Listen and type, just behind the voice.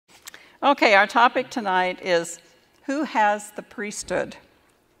Okay, our topic tonight is who has the priesthood?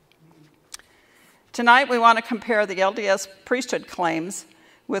 Tonight we want to compare the LDS priesthood claims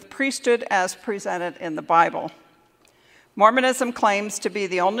with priesthood as presented in the Bible. Mormonism claims to be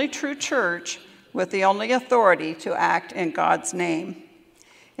the only true church with the only authority to act in God's name.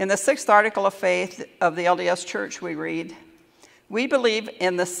 In the 6th article of faith of the LDS Church we read, "We believe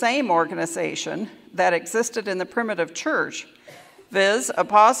in the same organization that existed in the primitive church, viz.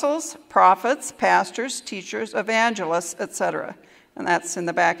 Apostles, prophets, pastors, teachers, evangelists, etc." And that's in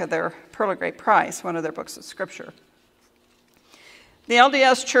the back of their Pearl of Great Price, one of their books of scripture. The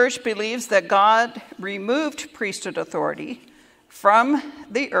LDS Church believes that God removed priesthood authority from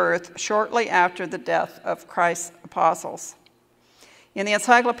the earth shortly after the death of Christ's apostles. In the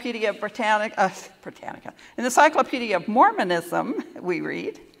Encyclopedia Britannica, in the Encyclopedia of Mormonism, we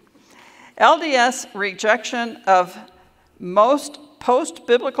read, LDS rejection of most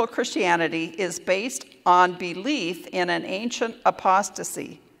post-biblical Christianity is based on belief in an ancient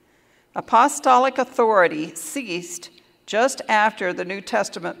apostasy. Apostolic authority ceased just after the New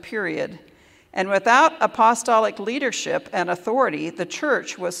Testament period, and without apostolic leadership and authority, the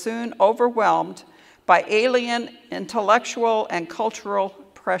church was soon overwhelmed by alien intellectual and cultural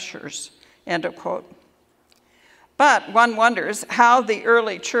pressures, end of quote. But one wonders how the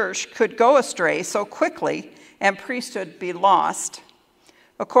early church could go astray so quickly and priesthood be lost.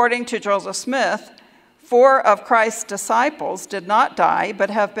 According to Joseph Smith, 4 of Christ's disciples did not die but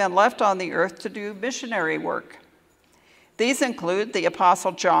have been left on the earth to do missionary work. These include the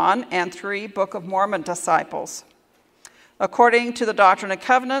Apostle John and 3 Book of Mormon disciples. According to the Doctrine and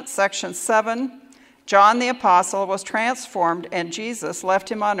Covenants, section 7, John the Apostle was transformed and Jesus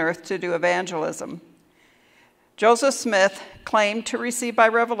left him on earth to do evangelism. Joseph Smith claimed to receive by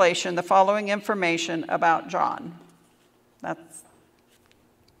revelation the following information about John. That's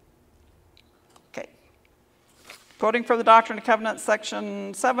okay. Quoting from the Doctrine and Covenants,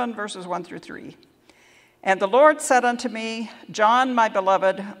 section 7, verses 1 through 3. "And the Lord said unto me, John, my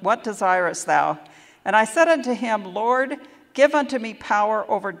beloved, what desirest thou? And I said unto him, Lord, give unto me power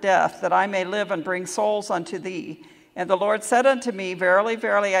over death, that I may live and bring souls unto thee. And the Lord said unto me, Verily,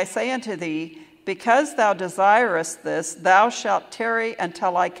 verily, I say unto thee, because thou desirest this, thou shalt tarry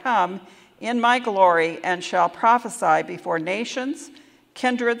until I come in my glory, and shall prophesy before nations,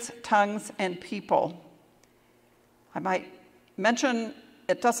 kindreds, tongues, and people." I might mention,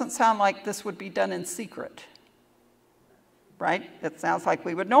 it doesn't sound like this would be done in secret, right? It sounds like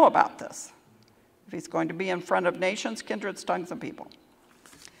we would know about this, if he's going to be in front of nations, kindreds, tongues, and people.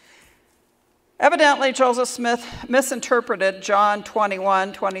 Evidently, Joseph Smith misinterpreted John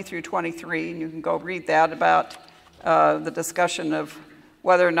 21, 20 through 23, and you can go read that about the discussion of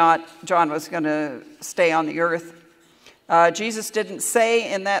whether or not John was going to stay on the earth. Jesus didn't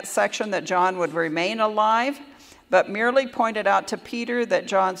say in that section that John would remain alive, but merely pointed out to Peter that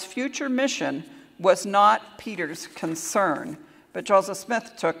John's future mission was not Peter's concern. But Joseph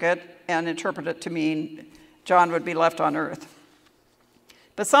Smith took it and interpreted it to mean John would be left on earth.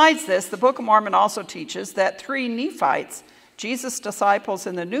 Besides this, the Book of Mormon also teaches that 3 Nephites, Jesus' disciples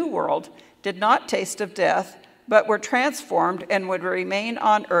in the New World, did not taste of death, but were transformed and would remain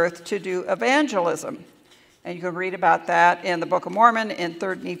on earth to do evangelism. And you can read about that in the Book of Mormon in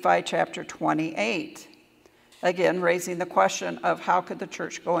 3 Nephi chapter 28. Again, raising the question of how could the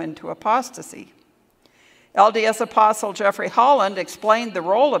church go into apostasy. LDS Apostle Jeffrey Holland explained the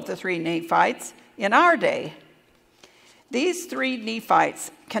role of the 3 Nephites in our day. These 3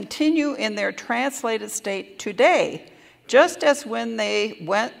 Nephites continue in their translated state today, just as when they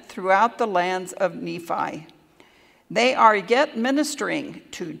went throughout the lands of Nephi. They are yet ministering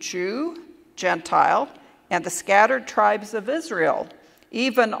to Jew, Gentile, and the scattered tribes of Israel,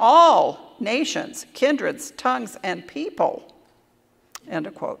 even all nations, kindreds, tongues, and people. End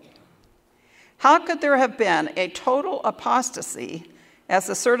of quote. How could there have been a total apostasy, as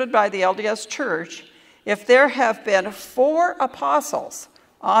asserted by the LDS Church, if there have been 4 apostles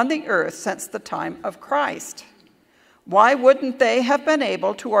on the earth since the time of Christ? Why wouldn't they have been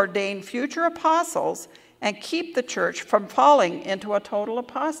able to ordain future apostles and keep the church from falling into a total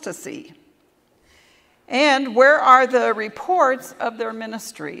apostasy? And where are the reports of their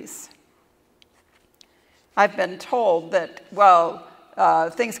ministries? I've been told that,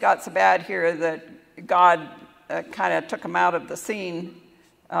 things got so bad here that God kind of took them out of the scene.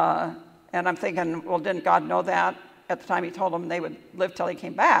 And I'm thinking, well, didn't God know that at the time he told them they would live till he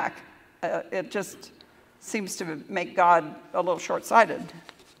came back? It just seems to make God a little short-sighted.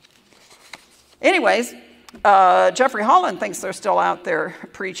 Anyways, Jeffrey Holland thinks they're still out there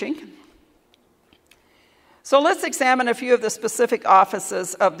preaching. So let's examine a few of the specific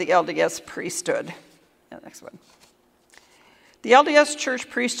offices of the LDS priesthood. Next one. The LDS church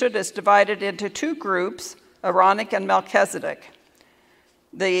priesthood is divided into two groups, Aaronic and Melchizedek.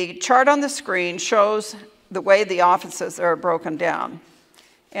 The chart on the screen shows the way the offices are broken down.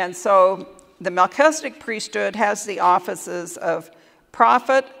 And so the Melchizedek priesthood has the offices of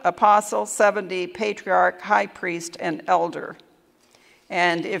prophet, apostle, 70, patriarch, high priest, and elder.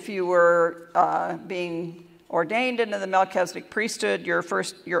 And if you were being ordained into the Melchizedek priesthood,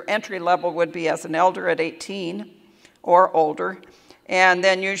 your entry level would be as an elder at 18 or older. And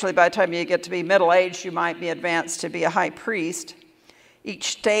then usually by the time you get to be middle-aged, you might be advanced to be a high priest.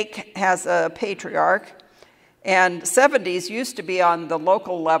 Each stake has a patriarch. And 70s used to be on the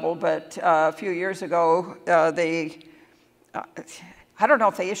local level, but a few years ago, I don't know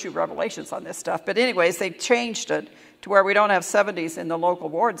if they issue revelations on this stuff, but anyways, they changed it to where we don't have 70s in the local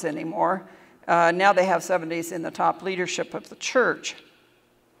wards anymore. Now they have 70s in the top leadership of the church.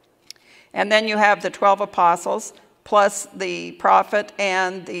 And then you have the 12 apostles, plus the prophet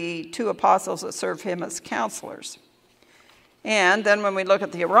and the 2 apostles that serve him as counselors. And then when we look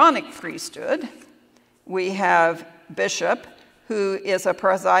at the Aaronic priesthood, we have bishop, who is a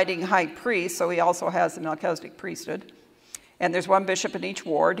presiding high priest, so he also has the Melchizedek priesthood. And there's one bishop in each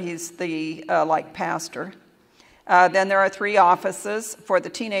ward. He's the pastor. Then there are 3 offices for the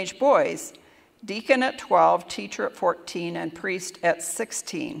teenage boys: deacon at 12, teacher at 14, and priest at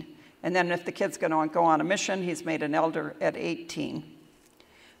 16. And then if the kid's going to go on a mission, he's made an elder at 18.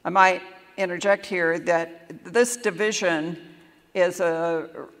 I might interject here that this division is a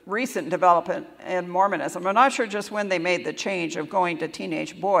recent development in Mormonism. I'm not sure just when they made the change of going to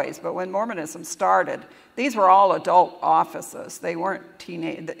teenage boys, but when Mormonism started, these were all adult offices. They weren't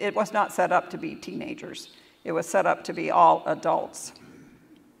it was not set up to be teenagers. It was set up to be all adults.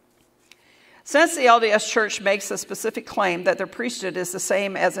 Since the LDS Church makes a specific claim that their priesthood is the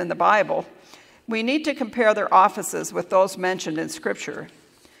same as in the Bible, we need to compare their offices with those mentioned in Scripture.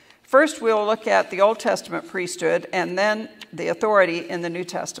 First, we'll look at the Old Testament priesthood and then the authority in the New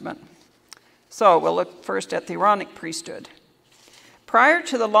Testament. So we'll look first at the Aaronic priesthood. Prior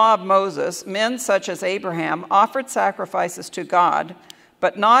to the law of Moses, men such as Abraham offered sacrifices to God,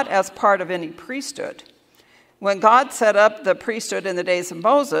 but not as part of any priesthood. When God set up the priesthood in the days of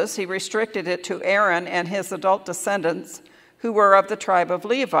Moses, he restricted it to Aaron and his adult descendants who were of the tribe of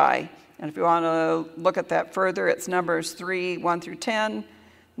Levi. And if you want to look at that further, it's Numbers 3, 1 through 10,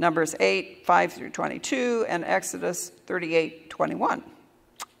 Numbers 8, 5 through 22, and Exodus 38, 21.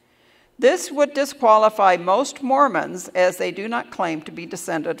 This would disqualify most Mormons as they do not claim to be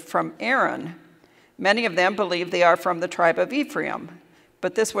descended from Aaron. Many of them believe they are from the tribe of Ephraim,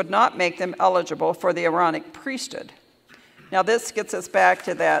 but this would not make them eligible for the Aaronic priesthood. Now this gets us back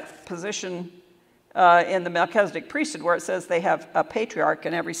to that position in the Melchizedek priesthood where it says they have a patriarch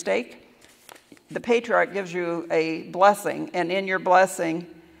in every stake. The patriarch gives you a blessing, and in your blessing,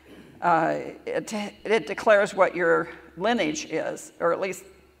 it declares what your lineage is, or at least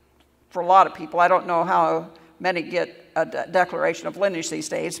for a lot of people. I don't know how many get a declaration of lineage these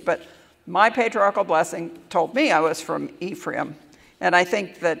days, but my patriarchal blessing told me I was from Ephraim. And I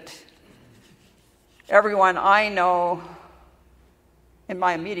think that everyone I know in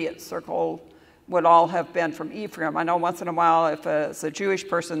my immediate circle would all have been from Ephraim. I know once in a while, if it's a Jewish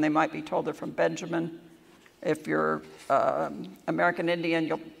person, they might be told they're from Benjamin. If you're American Indian,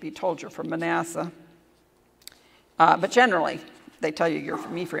 you'll be told you're from Manasseh. But generally, they tell you you're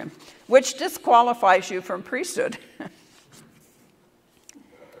from Ephraim, which disqualifies you from priesthood.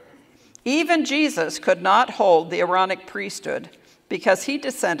 Even Jesus could not hold the Aaronic priesthood because he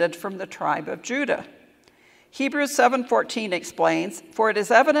descended from the tribe of Judah. Hebrews 7:14 explains, "For it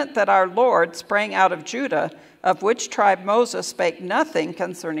is evident that our Lord sprang out of Judah, of which tribe Moses spake nothing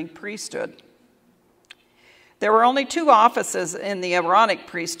concerning priesthood." There were only 2 offices in the Aaronic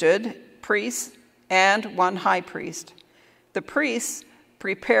priesthood, priests and 1 high priest. The priests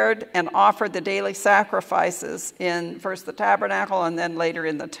prepared and offered the daily sacrifices in first the tabernacle and then later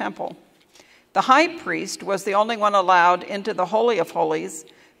in the temple. The high priest was the only one allowed into the Holy of Holies,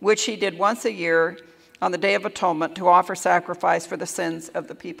 which he did once a year on the Day of Atonement to offer sacrifice for the sins of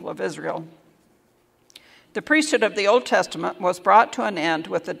the people of Israel. The priesthood of the Old Testament was brought to an end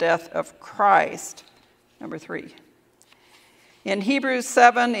with the death of Christ. Number 3. In Hebrews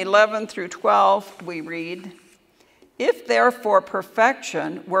 7:11 through 12, we read, "If therefore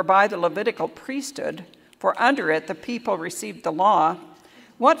perfection were by the Levitical priesthood, for under it the people received the law,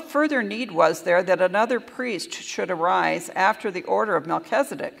 what further need was there that another priest should arise after the order of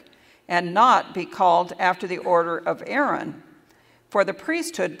Melchizedek, and not be called after the order of Aaron? For the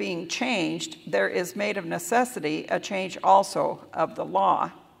priesthood being changed, there is made of necessity a change also of the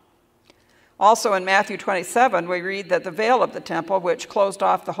law. Also in Matthew 27, we read that the veil of the temple, which closed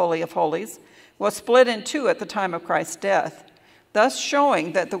off the Holy of Holies, was split in two at the time of Christ's death, thus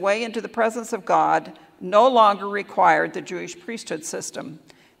showing that the way into the presence of God no longer required the Jewish priesthood system,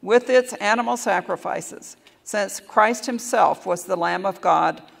 with its animal sacrifices, since Christ himself was the Lamb of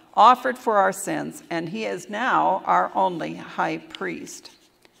God, offered for our sins, and he is now our only high priest.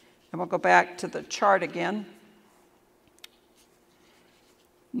 And we'll go back to the chart again.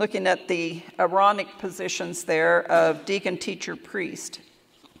 Looking at the Aaronic positions there of deacon, teacher, priest.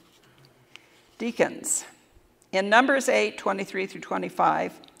 Deacons. In Numbers 8, 23 through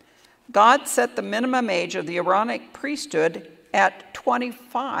 25, God set the minimum age of the Aaronic priesthood at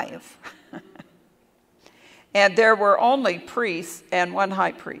 25. And there were only priests and one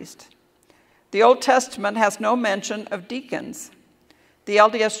high priest. The Old Testament has no mention of deacons. The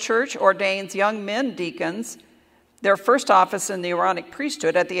LDS Church ordains young men deacons, their first office in the Aaronic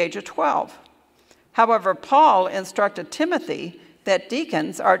priesthood, at the age of 12. However, Paul instructed Timothy that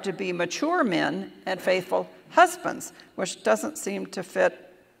deacons are to be mature men and faithful husbands, which doesn't seem to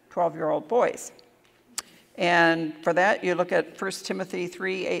fit 12-year-old boys. And for that, you look at 1 Timothy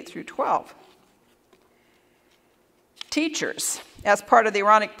 3, 8 through 12. Teachers. As part of the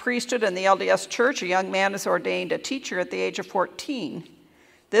Aaronic priesthood in the LDS Church, a young man is ordained a teacher at the age of 14.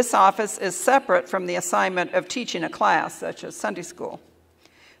 This office is separate from the assignment of teaching a class, such as Sunday school.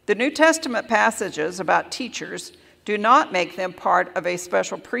 The New Testament passages about teachers do not make them part of a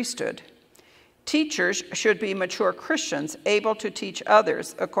special priesthood. Teachers should be mature Christians able to teach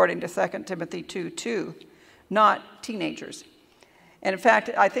others, according to 2 Timothy 2:2, not teenagers. And in fact,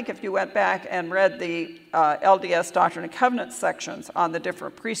 I think if you went back and read the LDS Doctrine and Covenants sections on the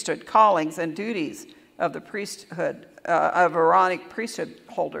different priesthood callings and duties of the priesthood, of Aaronic priesthood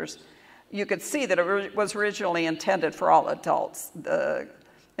holders, you could see that it was originally intended for all adults. The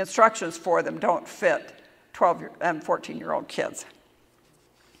instructions for them don't fit 12 and 14-year-old kids.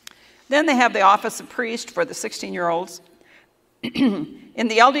 Then they have the office of priest for the 16-year-olds. In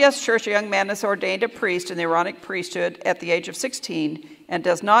the LDS Church, a young man is ordained a priest in the Aaronic priesthood at the age of 16 and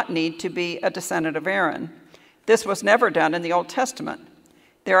does not need to be a descendant of Aaron. This was never done in the Old Testament.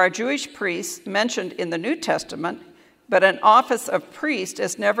 There are Jewish priests mentioned in the New Testament, but an office of priest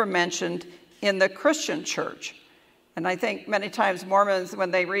is never mentioned in the Christian church. And I think many times Mormons, when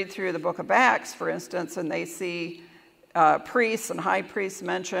they read through the book of Acts, for instance, and they see priests and high priests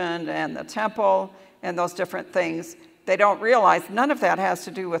mentioned and the temple and those different things, they don't realize none of that has to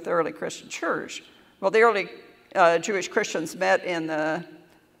do with the early Christian church. Well, the early Jewish Christians met in the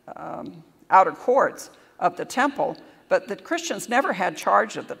outer courts of the temple, but the Christians never had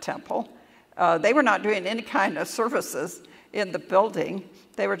charge of the temple. They were not doing any kind of services in the building.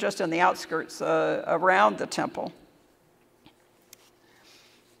 They were just in the outskirts around the temple.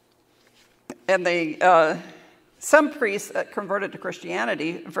 And some priests converted to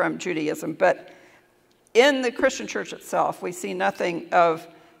Christianity from Judaism, but in the Christian church itself, we see nothing of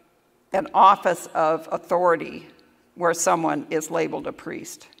an office of authority where someone is labeled a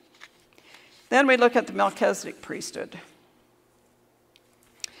priest. Then we look at the Melchizedek priesthood.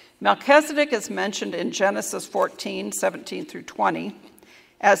 Melchizedek is mentioned in Genesis 14, 17 through 20,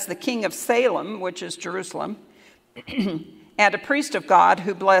 as the king of Salem, which is Jerusalem, and a priest of God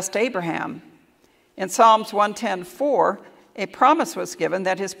who blessed Abraham. In Psalms 110:4, a promise was given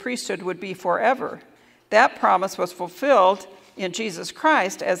that his priesthood would be forever. That promise was fulfilled in Jesus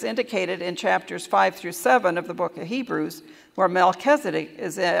Christ, as indicated in chapters 5 through 7 of the book of Hebrews, where Melchizedek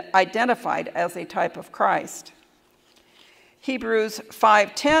is identified as a type of Christ. Hebrews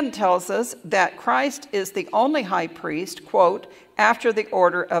 5:10 tells us that Christ is the only high priest, quote, after the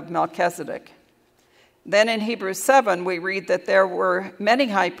order of Melchizedek. Then in Hebrews 7, we read that there were many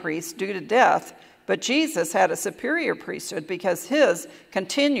high priests due to death, but Jesus had a superior priesthood because his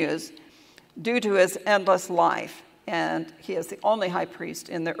continues due to his endless life, and he is the only high priest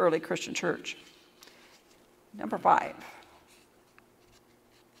in the early Christian church. Number 5.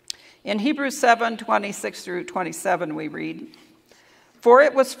 In Hebrews 7, 26 through 27, we read, "For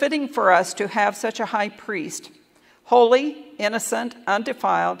it was fitting for us to have such a high priest, holy, innocent,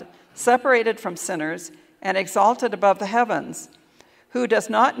 undefiled, separated from sinners, and exalted above the heavens, who does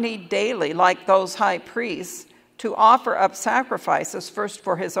not need daily, like those high priests, to offer up sacrifices, first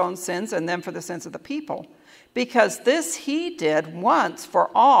for his own sins and then for the sins of the people, because this he did once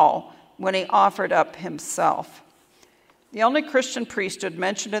for all when he offered up himself." The only Christian priesthood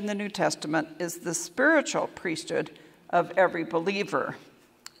mentioned in the New Testament is the spiritual priesthood of every believer.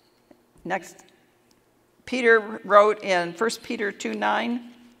 Next Peter wrote in 1 Peter 2:9,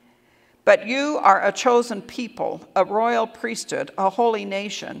 "But you are a chosen people, a royal priesthood, a holy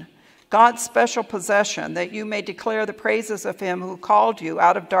nation, God's special possession, that you may declare the praises of him who called you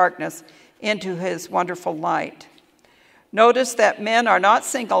out of darkness into his wonderful light." Notice that men are not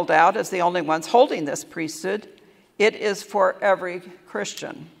singled out as the only ones holding this priesthood. It is for every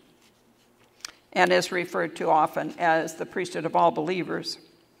Christian and is referred to often as the priesthood of all believers.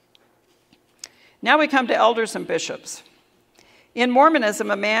 Now we come to elders and bishops. In Mormonism,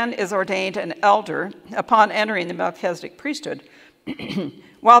 a man is ordained an elder upon entering the Melchizedek priesthood.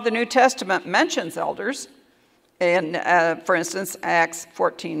 While the New Testament mentions elders, in, for instance, Acts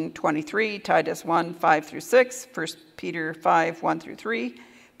 14:23, Titus 1:5-6, 1 Peter 5:1-3,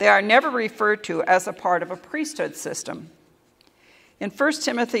 they are never referred to as a part of a priesthood system. In 1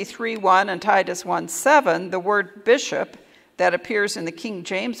 Timothy 3:1 and Titus 1:7, the word bishop that appears in the King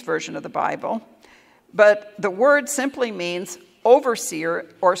James Version of the Bible, but the word simply means overseer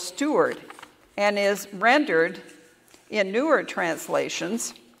or steward and is rendered in newer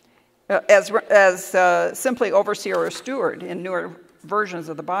translations as simply overseer or steward in newer versions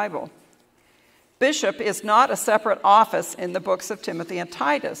of the Bible. Bishop is not a separate office in the books of Timothy and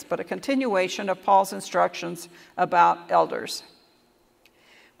Titus, but a continuation of Paul's instructions about elders.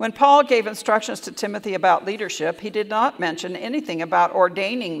 When Paul gave instructions to Timothy about leadership, he did not mention anything about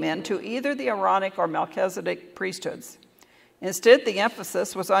ordaining men to either the Aaronic or Melchizedek priesthoods. Instead, the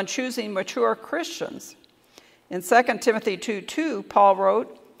emphasis was on choosing mature Christians. In 2 Timothy 2:2, Paul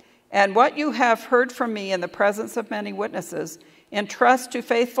wrote, "And what you have heard from me in the presence of many witnesses, entrust to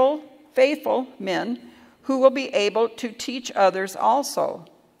faithful men who will be able to teach others also."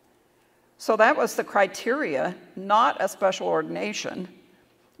 So that was the criteria, not a special ordination,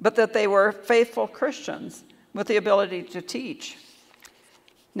 but that they were faithful Christians with the ability to teach.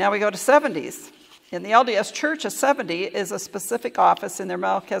 Now we go to 70s. In the LDS Church, a 70 is a specific office in their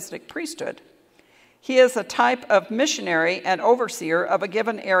Melchizedek priesthood. He is a type of missionary and overseer of a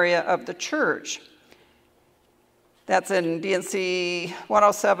given area of the church. That's in D&C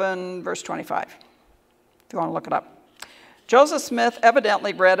 107, verse 25, if you want to look it up. Joseph Smith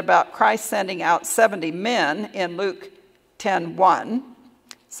evidently read about Christ sending out 70 men in Luke 10:1.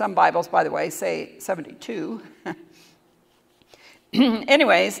 Some Bibles, by the way, say 72.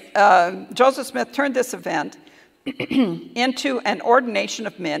 Anyways, Joseph Smith turned this event into an ordination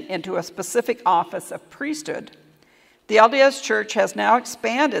of men into a specific office of priesthood. The LDS Church has now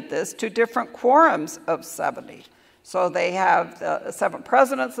expanded this to different quorums of 70. So they have the 7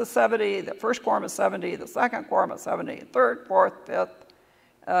 presidents of 70, the first quorum of 70, the second quorum of 70, third, fourth, fifth.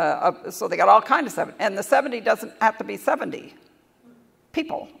 So they got all kinds of 70. And the 70 doesn't have to be 70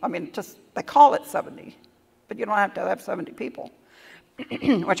 people. I mean, just they call it 70, but you don't have to have 70 people,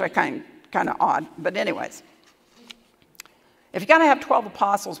 which I kind of odd. But anyways. If you're going to have 12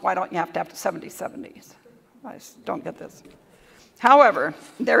 apostles, why don't you have to have 70 70s? I just don't get this. However,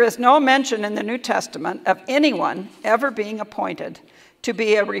 there is no mention in the New Testament of anyone ever being appointed to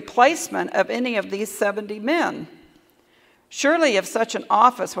be a replacement of any of these 70 men. Surely, if such an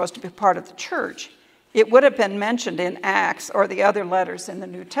office was to be part of the church, it would have been mentioned in Acts or the other letters in the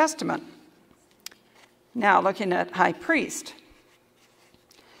New Testament. Now, looking at high priest.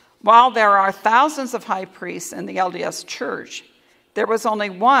 While there are thousands of high priests in the LDS Church, there was only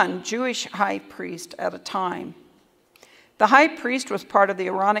one Jewish high priest at a time. The high priest was part of the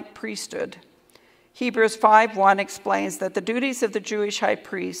Aaronic priesthood. Hebrews 5:1 explains that the duties of the Jewish high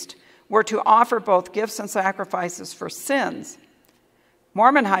priest were to offer both gifts and sacrifices for sins.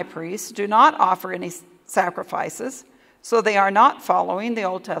 Mormon high priests do not offer any sacrifices, so they are not following the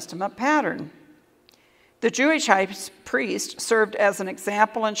Old Testament pattern. The Jewish high priest served as an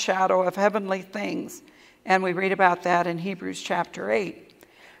example and shadow of heavenly things, and we read about that in Hebrews chapter 8.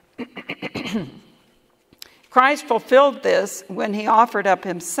 Christ fulfilled this when he offered up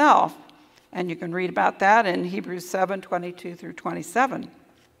himself, and you can read about that in Hebrews 7:22-27.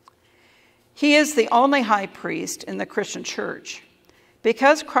 He is the only high priest in the Christian church.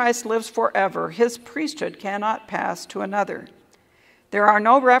 Because Christ lives forever, his priesthood cannot pass to another. There are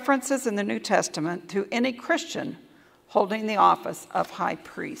no references in the New Testament to any Christian holding the office of high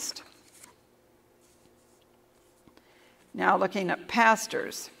priest. Now looking at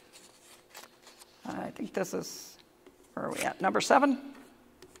pastors. I think this is, where are we at? Number 7?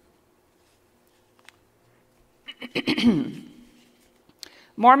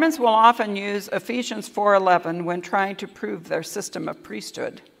 Mormons will often use Ephesians 4:11 when trying to prove their system of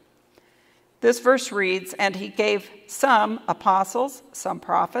priesthood. This verse reads, "And he gave some apostles, some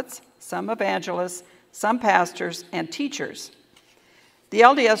prophets, some evangelists, some pastors, and teachers." The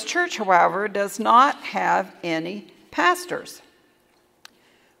LDS Church, however, does not have any pastors.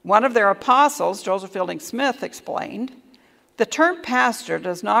 One of their apostles, Joseph Fielding Smith, explained, "The term pastor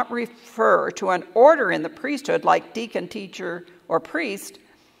does not refer to an order in the priesthood like deacon, teacher, or priest.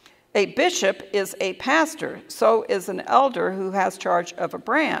 A bishop is a pastor, so is an elder who has charge of a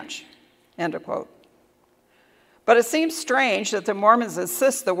branch." End of quote. But it seems strange that the Mormons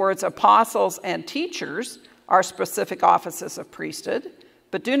insist the words apostles and teachers are specific offices of priesthood,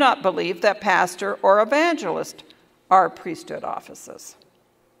 but do not believe that pastor or evangelist are priesthood offices.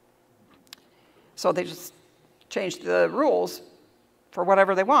 So they just change the rules for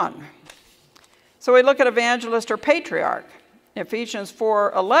whatever they want. So we look at evangelist or patriarch. Ephesians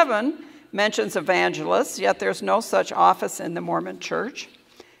 4:11 mentions evangelists, yet there's no such office in the Mormon Church.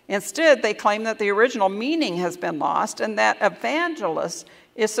 Instead, they claim that the original meaning has been lost and that evangelist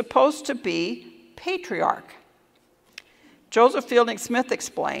is supposed to be patriarch. Joseph Fielding Smith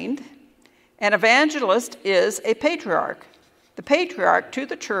explained, "An evangelist is a patriarch. The patriarch to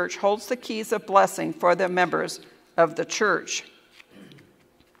the church holds the keys of blessing for the members of the church."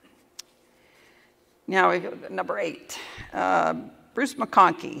 Now, number 8, Bruce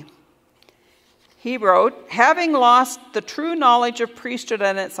McConkie. He wrote, "Having lost the true knowledge of priesthood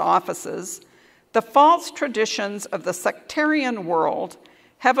and its offices, the false traditions of the sectarian world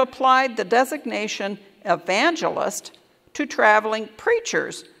have applied the designation evangelist to traveling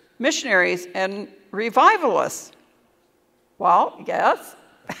preachers, missionaries, and revivalists." Well, yes,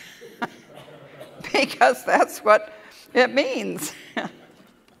 because that's what it means.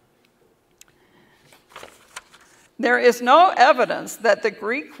 There is no evidence that the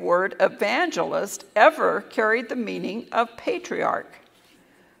Greek word evangelist ever carried the meaning of patriarch.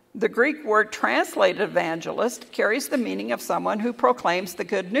 The Greek word translated evangelist carries the meaning of someone who proclaims the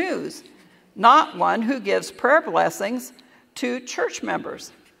good news, not one who gives prayer blessings to church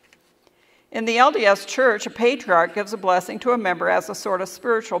members. In the LDS Church, a patriarch gives a blessing to a member as a sort of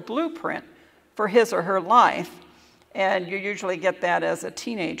spiritual blueprint for his or her life, and you usually get that as a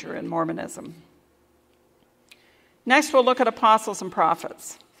teenager in Mormonism. Next, we'll look at apostles and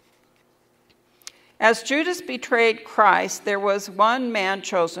prophets. As Judas betrayed Christ, there was one man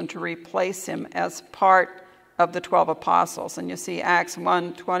chosen to replace him as part of the 12 apostles, and you see Acts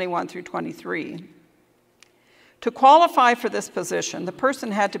 1:21 through 23. To qualify for this position, the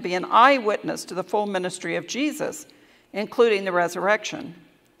person had to be an eyewitness to the full ministry of Jesus, including the resurrection.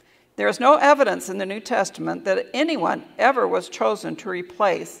 There is no evidence in the New Testament that anyone ever was chosen to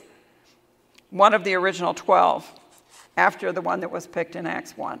replace one of the original 12 after the one that was picked in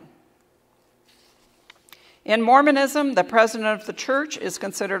Acts 1. In Mormonism, the president of the church is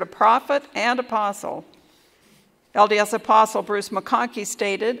considered a prophet and apostle. LDS Apostle Bruce McConkie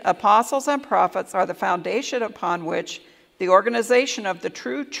stated, "Apostles and prophets are the foundation upon which the organization of the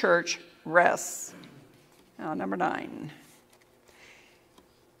true church rests." Now, number 9.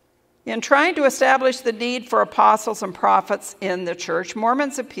 In trying to establish the need for apostles and prophets in the church,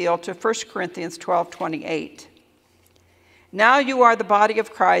 Mormons appeal to 1 Corinthians 12:28. "Now you are the body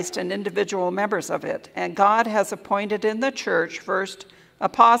of Christ and individual members of it, and God has appointed in the church first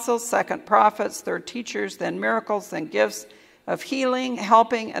apostles, second prophets, third teachers, then miracles, then gifts of healing,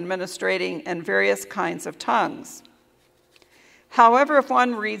 helping, administrating, and various kinds of tongues." However, if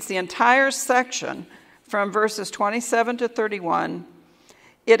one reads the entire section from verses 27 to 31,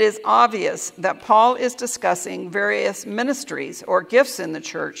 it is obvious that Paul is discussing various ministries or gifts in the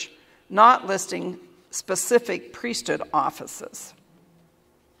church, not listing specific priesthood offices.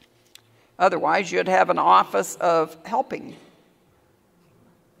 Otherwise, you'd have an office of helping,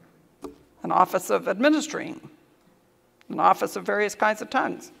 an office of administering, an office of various kinds of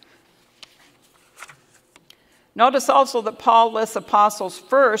tongues. Notice also that Paul lists apostles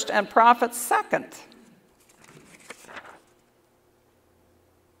first and prophets second.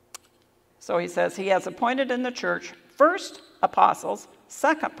 So he says he has appointed in the church first apostles,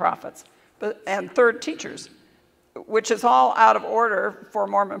 second prophets, and third teachers, which is all out of order for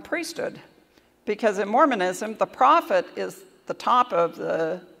Mormon priesthood, because in Mormonism, the prophet is the top of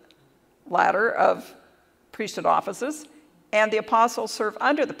the ladder of priesthood offices, and the apostles serve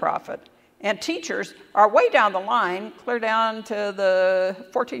under the prophet, and teachers are way down the line, clear down to the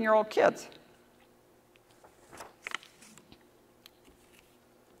 14-year-old kids.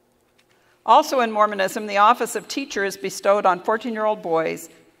 Also in Mormonism, the office of teacher is bestowed on 14-year-old boys,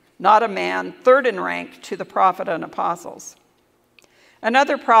 not a man third in rank to the prophet and apostles.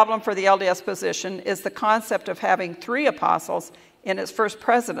 Another problem for the LDS position is the concept of having 3 apostles in its first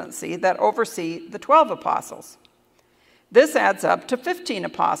presidency that oversee the 12 apostles. This adds up to 15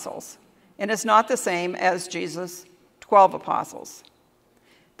 apostles and is not the same as Jesus' 12 apostles.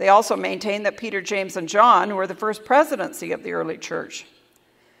 They also maintain that Peter, James, and John were the first presidency of the early church.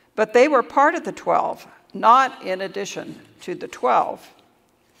 But they were part of the 12, not in addition to the 12.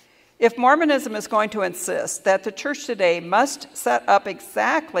 If Mormonism is going to insist that the church today must set up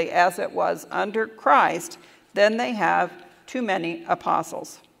exactly as it was under Christ, then they have too many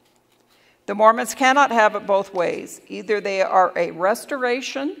apostles. The Mormons cannot have it both ways. Either they are a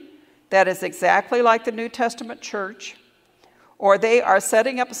restoration that is exactly like the New Testament church, or they are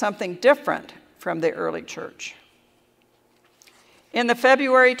setting up something different from the early church. In the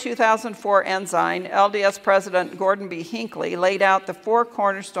February 2004 Ensign, LDS President Gordon B. Hinckley laid out the 4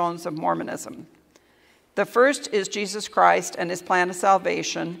 cornerstones of Mormonism. The first is Jesus Christ and his plan of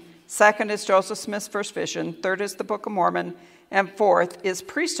salvation. Second is Joseph Smith's first vision. Third is the Book of Mormon. And fourth is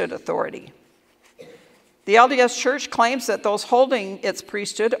priesthood authority. The LDS Church claims that those holding its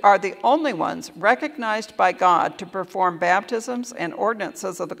priesthood are the only ones recognized by God to perform baptisms and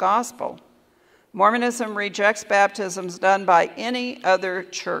ordinances of the gospel. Mormonism rejects baptisms done by any other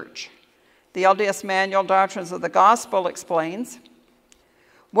church. The LDS Manual Doctrines of the Gospel explains,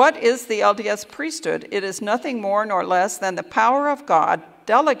 what is the LDS priesthood? It is nothing more nor less than the power of God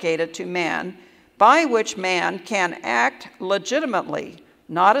delegated to man, by which man can act legitimately,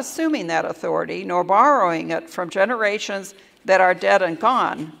 not assuming that authority, nor borrowing it from generations that are dead and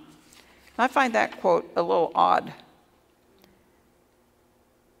gone. I find that quote a little odd.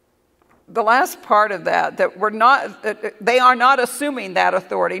 The last part of that they are not assuming that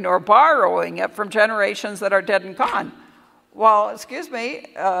authority nor borrowing it from generations that are dead and gone. Well, excuse me,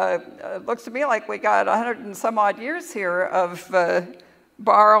 it looks to me like we got 100 and some odd years here of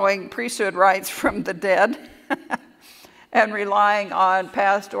borrowing priesthood rights from the dead and relying on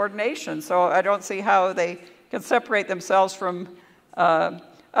past ordination. So I don't see how they can separate themselves from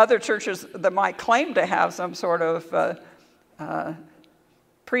other churches that might claim to have some sort of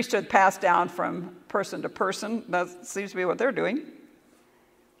priesthood passed down from person to person. That seems to be what they're doing.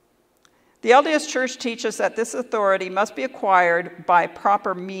 The LDS Church teaches that this authority must be acquired by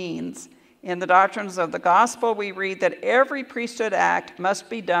proper means. In the Doctrines of the Gospel, we read that every priesthood act must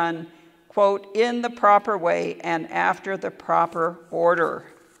be done, quote, in the proper way and after the proper order.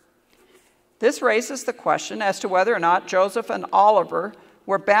 This raises the question as to whether or not Joseph and Oliver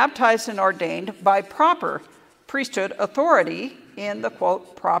were baptized and ordained by proper priesthood authority in the,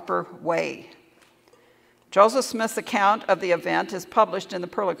 quote, proper way. Joseph Smith's account of the event is published in the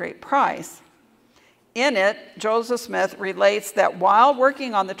Pearl of Great Price. In it, Joseph Smith relates that while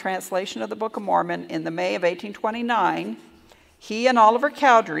working on the translation of the Book of Mormon in the May of 1829, he and Oliver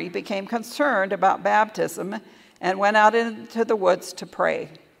Cowdery became concerned about baptism and went out into the woods to pray.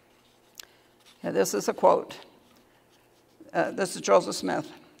 Now, this is a quote. This is Joseph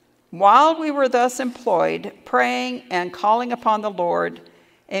Smith. While we were thus employed, praying and calling upon the Lord,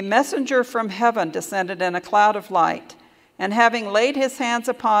 a messenger from heaven descended in a cloud of light, and having laid his hands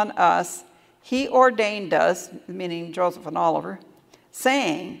upon us, he ordained us, meaning Joseph and Oliver,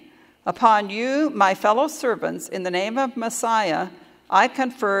 saying, upon you, my fellow servants, in the name of Messiah, I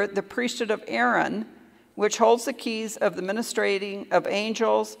confer the priesthood of Aaron, which holds the keys of the ministrating of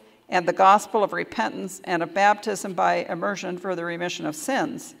angels and the gospel of repentance and of baptism by immersion for the remission of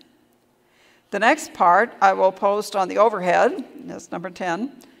sins. The next part I will post on the overhead, that's number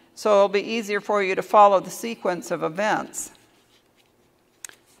 10, so it'll be easier for you to follow the sequence of events.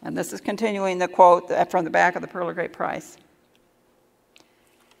 And this is continuing the quote from the back of the Pearl of Great Price.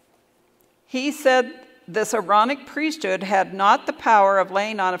 He said this Aaronic priesthood had not the power of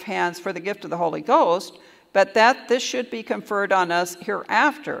laying on of hands for the gift of the Holy Ghost, but that this should be conferred on us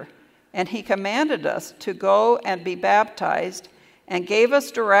hereafter. And he commanded us to go and be baptized, and gave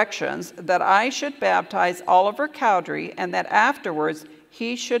us directions that I should baptize Oliver Cowdery, and that afterwards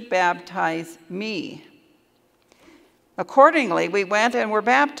he should baptize me. Accordingly, we went and were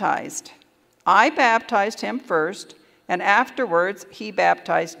baptized. I baptized him first, and afterwards he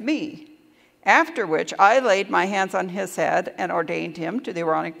baptized me, after which I laid my hands on his head and ordained him to the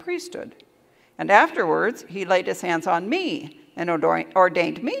Aaronic priesthood. And afterwards he laid his hands on me and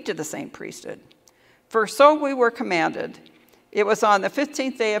ordained me to the same priesthood. For so we were commanded. It was on the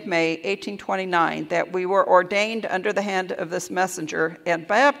 15th day of May, 1829, that we were ordained under the hand of this messenger and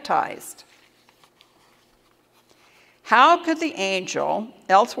baptized. How could the angel,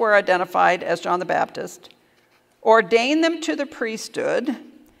 elsewhere identified as John the Baptist, ordain them to the priesthood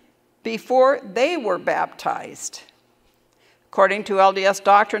before they were baptized? According to LDS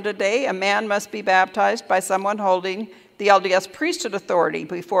doctrine today, a man must be baptized by someone holding the LDS priesthood authority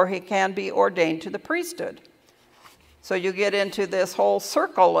before he can be ordained to the priesthood. So you get into this whole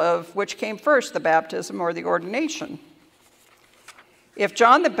circle of which came first, the baptism or the ordination. If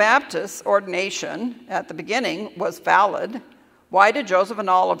John the Baptist's ordination at the beginning was valid, why did Joseph and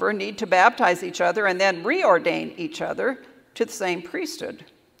Oliver need to baptize each other and then reordain each other to the same priesthood?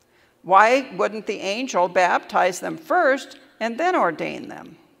 Why wouldn't the angel baptize them first and then ordain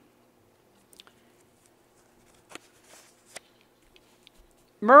them?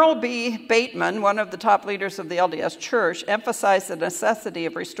 Merle B. Bateman, one of the top leaders of the LDS Church, emphasized the necessity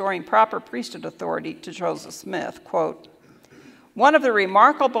of restoring proper priesthood authority to Joseph Smith. Quote, "One of the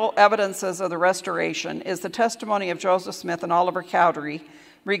remarkable evidences of the restoration is the testimony of Joseph Smith and Oliver Cowdery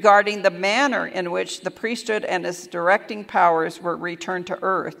regarding the manner in which the priesthood and its directing powers were returned to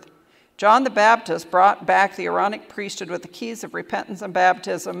earth. John the Baptist brought back the Aaronic priesthood with the keys of repentance and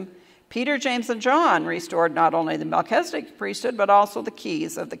baptism. Peter, James, and John restored not only the Melchizedek priesthood, but also the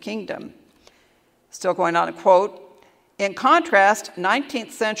keys of the kingdom." Still going on, a quote, "In contrast,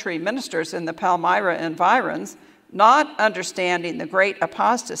 19th century ministers in the Palmyra environs, not understanding the great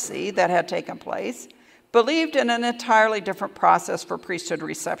apostasy that had taken place, believed in an entirely different process for priesthood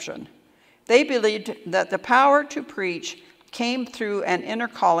reception. They believed that the power to preach came through an inner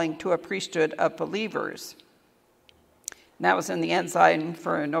calling to a priesthood of believers." And that was in the Ensign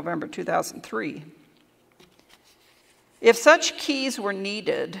for November 2003. If such keys were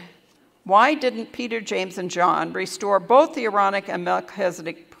needed, why didn't Peter, James, and John restore both the Aaronic and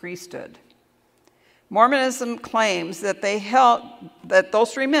Melchizedek priesthood? Mormonism claims that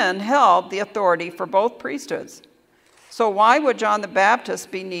those three men held the authority for both priesthoods. So why would John the Baptist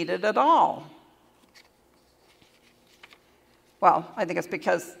be needed at all? Well, I think it's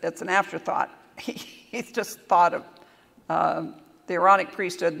because it's an afterthought. He's just thought of the Aaronic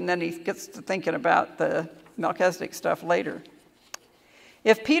priesthood, and then he gets to thinking about the Melchizedek stuff later.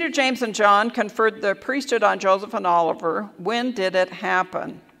 If Peter, James, and John conferred the priesthood on Joseph and Oliver, when did it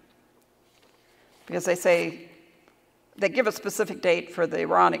happen? Because they give a specific date for the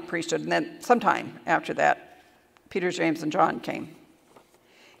Aaronic priesthood, and then sometime after that, Peter, James, and John came.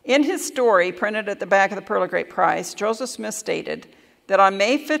 In his story, printed at the back of the Pearl of Great Price, Joseph Smith stated that on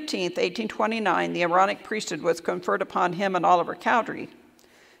May 15, 1829, the Aaronic priesthood was conferred upon him and Oliver Cowdery.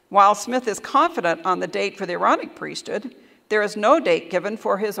 While Smith is confident on the date for the Aaronic priesthood, there is no date given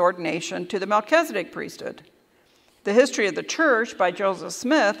for his ordination to the Melchizedek priesthood. The History of the Church by Joseph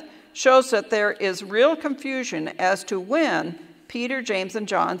Smith shows that there is real confusion as to when Peter, James, and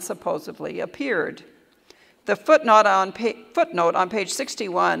John supposedly appeared. The footnote on page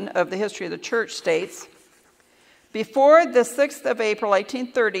 61 of the History of the Church states, "Before the 6th of April,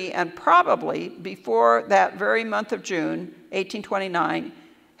 1830, and probably before that very month of June, 1829,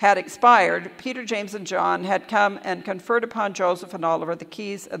 had expired, Peter, James, and John had come and conferred upon Joseph and Oliver the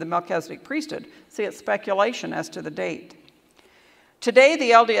keys of the Melchizedek priesthood." See, it's speculation as to the date. Today,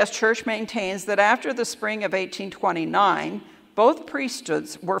 the LDS Church maintains that after the spring of 1829, both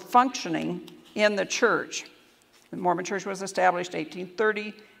priesthoods were functioning in the church. The Mormon Church was established in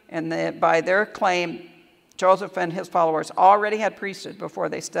 1830, and by their claim, Joseph and his followers already had priesthood before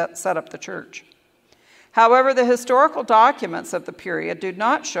they set up the church. However, the historical documents of the period do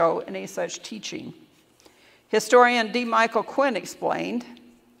not show any such teaching. Historian D. Michael Quinn explained,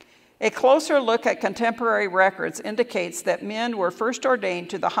 "A closer look at contemporary records indicates that men were first ordained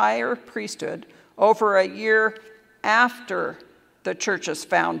to the higher priesthood over a year after the church's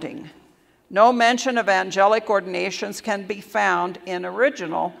founding. No mention of angelic ordinations can be found in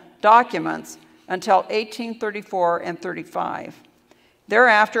original documents until 1834 and 35.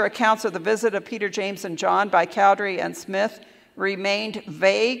 Thereafter, accounts of the visit of Peter, James, and John by Cowdery and Smith remained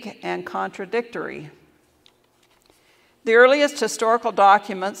vague and contradictory. The earliest historical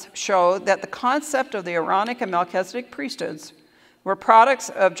documents show that the concept of the Aaronic and Melchizedek priesthoods were products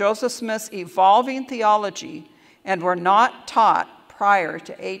of Joseph Smith's evolving theology and were not taught prior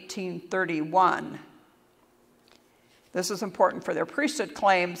to 1831. This is important for their priesthood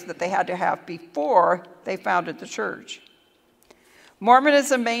claims that they had to have before they founded the church.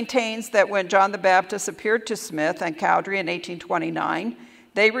 Mormonism maintains that when John the Baptist appeared to Smith and Cowdery in 1829,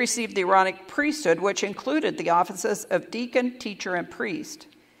 they received the Aaronic priesthood, which included the offices of deacon, teacher, and priest.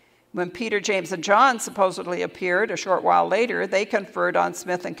 When Peter, James, and John supposedly appeared a short while later, they conferred on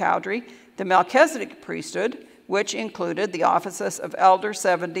Smith and Cowdery the Melchizedek priesthood, which included the offices of elder,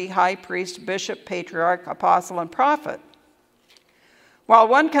 70, high priest, bishop, patriarch, apostle, and prophet. While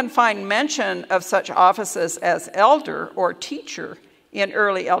one can find mention of such offices as elder or teacher in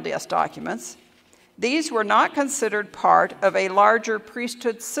early LDS documents, these were not considered part of a larger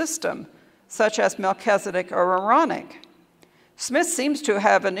priesthood system, such as Melchizedek or Aaronic. Smith seems to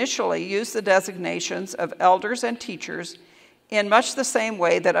have initially used the designations of elders and teachers in much the same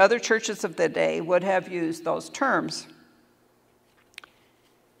way that other churches of the day would have used those terms.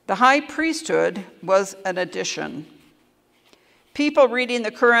 The high priesthood was an addition. People reading the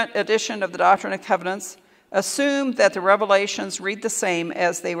current edition of the Doctrine and Covenants assume that the revelations read the same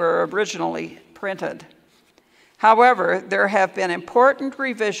as they were originally printed. However, there have been important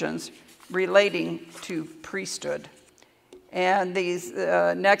revisions relating to priesthood. And these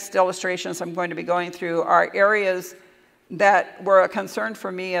next illustrations I'm going to be going through are areas that were a concern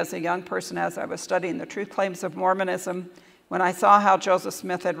for me as a young person as I was studying the truth claims of Mormonism, when I saw how Joseph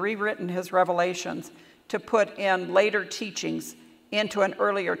Smith had rewritten his revelations to put in later teachings into an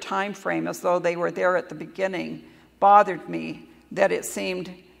earlier time frame as though they were there at the beginning, bothered me that it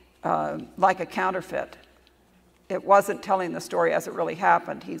seemed like a counterfeit. It wasn't telling the story as it really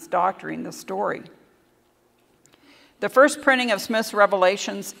happened. He's doctoring the story. The first printing of Smith's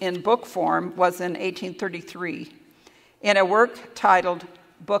revelations in book form was in 1833 in a work titled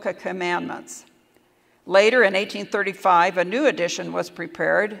Book of Commandments. Later, in 1835, a new edition was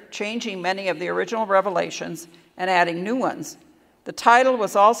prepared, changing many of the original revelations and adding new ones. The title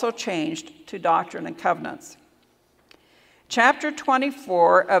was also changed to Doctrine and Covenants. Chapter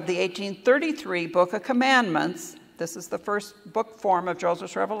 24 of the 1833 Book of Commandments, this is the first book form of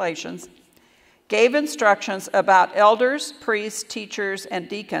Joseph's revelations, gave instructions about elders, priests, teachers, and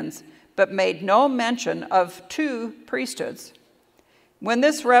deacons, but made no mention of two priesthoods. When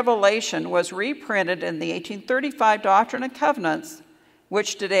this revelation was reprinted in the 1835 Doctrine and Covenants,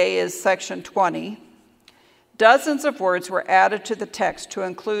 which today is section 20, dozens of words were added to the text to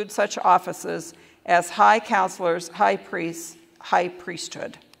include such offices as high counselors, high priests, high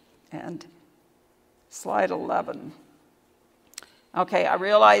priesthood. And slide 11. Okay, I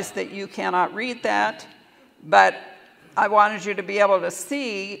realize that you cannot read that, but I wanted you to be able to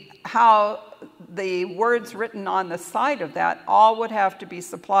see how the words written on the side of that all would have to be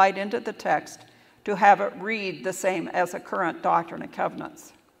supplied into the text to have it read the same as a current Doctrine and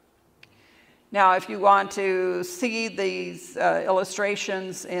Covenants. Now, if you want to see these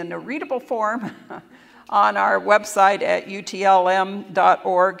illustrations in a readable form, on our website at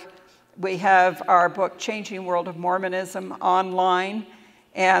utlm.org, we have our book, Changing World of Mormonism, online,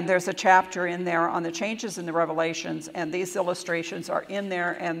 and there's a chapter in there on the changes in the revelations, and these illustrations are in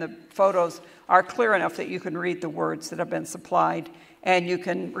there, and the photos are clear enough that you can read the words that have been supplied, and you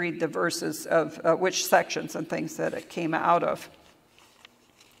can read the verses of which sections and things that it came out of.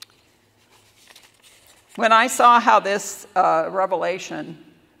 When I saw how this revelation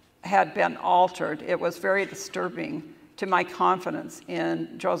had been altered, it was very disturbing to my confidence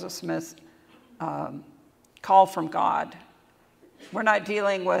in Joseph Smith's call from God. We're not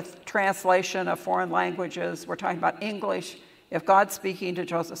dealing with translation of foreign languages. We're talking about English. If God's speaking to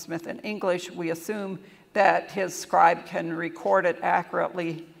Joseph Smith in English, we assume that his scribe can record it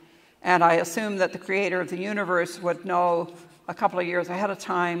accurately. And I assume that the creator of the universe would know a couple of years ahead of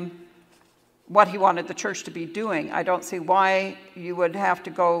time what he wanted the church to be doing. I don't see why you would have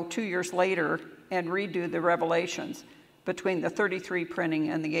to go 2 years later and redo the revelations between the 33 printing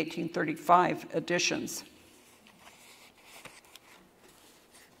and the 1835 editions.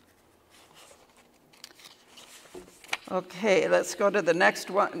 Okay, let's go to the next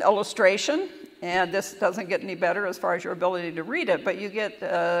one, illustration. And this doesn't get any better as far as your ability to read it, but you get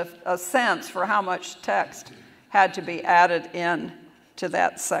a sense for how much text had to be added in to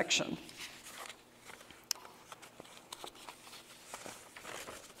that section.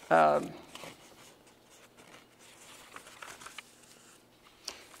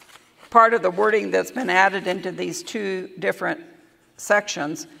 Part of the wording that's been added into these two different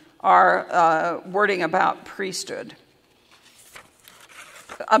sections are wording about priesthood,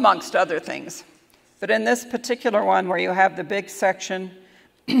 amongst other things. But in this particular one, where you have the big section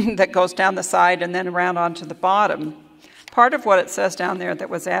that goes down the side and then around onto the bottom, part of what it says down there that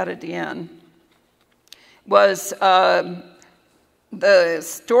was added in was the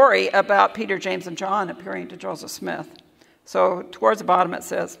story about Peter, James, and John appearing to Joseph Smith. So towards the bottom it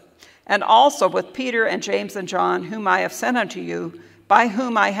says, "And also with Peter and James and John, whom I have sent unto you, by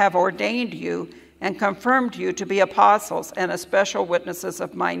whom I have ordained you and confirmed you to be apostles and especial witnesses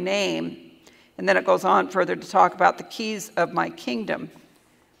of my name." And then it goes on further to talk about the keys of my kingdom.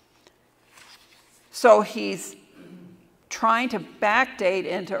 So he's trying to backdate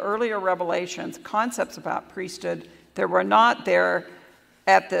into earlier revelations concepts about priesthood that were not there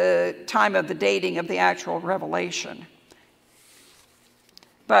at the time of the dating of the actual revelation.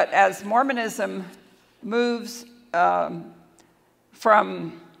 But as Mormonism moves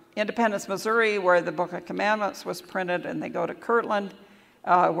from Independence, Missouri, where the Book of Commandments was printed, and they go to Kirtland,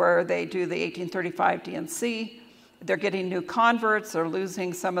 where they do the 1835 D&C, they're getting new converts, they're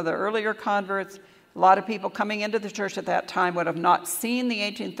losing some of the earlier converts. A lot of people coming into the church at that time would have not seen the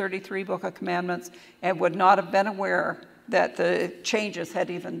 1833 Book of Commandments and would not have been aware that the changes had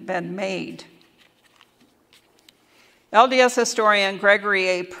even been made. LDS historian Gregory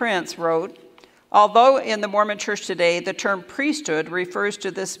A. Prince wrote, although in the Mormon Church today the term priesthood refers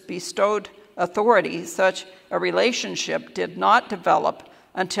to this bestowed authority, such a relationship did not develop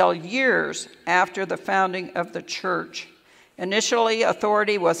until years after the founding of the church. Initially,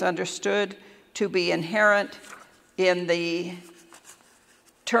 authority was understood to be inherent in the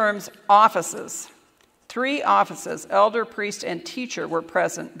terms offices. 3 offices, elder, priest, and teacher, were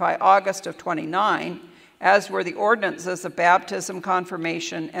present by August of 29, as were the ordinances of baptism,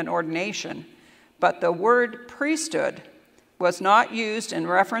 confirmation, and ordination. But the word priesthood was not used in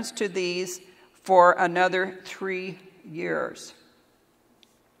reference to these for another 3 years.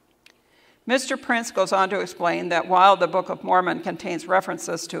 Mr. Prince goes on to explain that while the Book of Mormon contains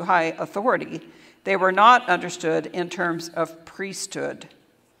references to high authority, they were not understood in terms of priesthood.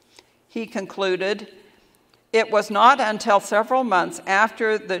 He concluded, it was not until several months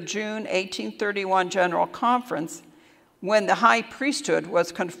after the June 1831 General Conference, when the high priesthood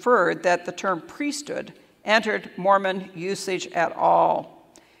was conferred, that the term priesthood entered Mormon usage at all.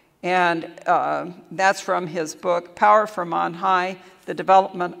 And that's from his book, Power from On High, The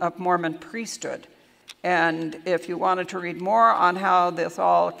Development of Mormon Priesthood. And if you wanted to read more on how this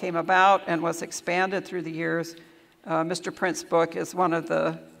all came about and was expanded through the years, Mr. Prince's book is one of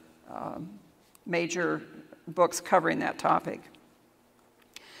the major books covering that topic.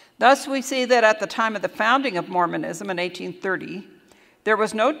 Thus, we see that at the time of the founding of Mormonism in 1830, there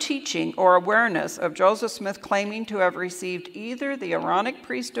was no teaching or awareness of Joseph Smith claiming to have received either the Aaronic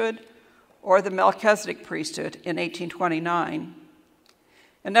priesthood or the Melchizedek priesthood in 1829.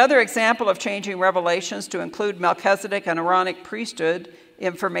 Another example of changing revelations to include Melchizedek and Aaronic priesthood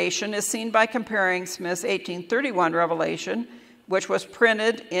information is seen by comparing Smith's 1831 revelation, which was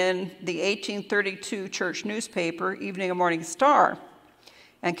printed in the 1832 church newspaper, Evening and Morning Star,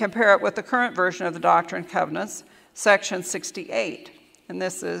 and compare it with the current version of the Doctrine and Covenants, section 68. And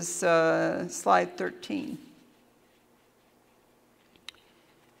this is slide 13.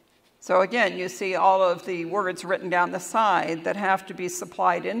 So again, you see all of the words written down the side that have to be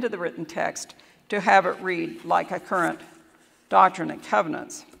supplied into the written text to have it read like a current Doctrine and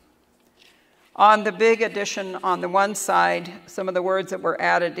Covenants. On the big edition on the one side, some of the words that were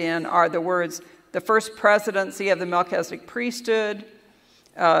added in are the words, the first presidency of the Melchizedek priesthood,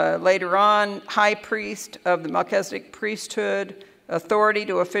 later on, high priest of the Melchizedek priesthood, authority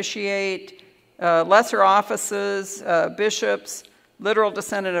to officiate, lesser offices, bishops, literal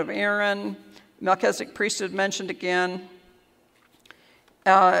descendant of Aaron, Melchizedek priesthood mentioned again.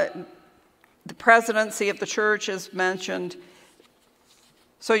 The presidency of the church is mentioned.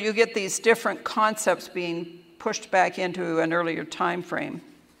 So you get these different concepts being pushed back into an earlier time frame.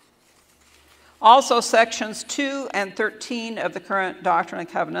 Also, sections 2 and 13 of the current Doctrine and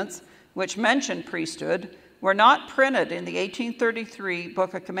Covenants, which mention priesthood, were not printed in the 1833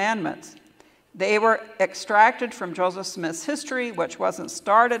 Book of Commandments. They were extracted from Joseph Smith's history, which wasn't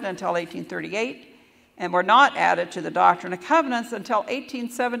started until 1838, and were not added to the Doctrine and Covenants until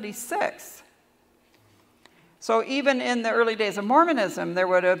 1876. So even in the early days of Mormonism, there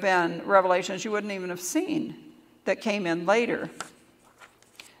would have been revelations you wouldn't even have seen that came in later.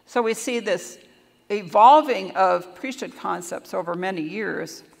 So we see this evolving of priesthood concepts over many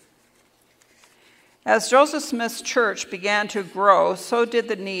years. As Joseph Smith's church began to grow, so did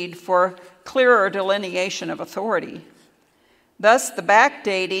the need for clearer delineation of authority. Thus, the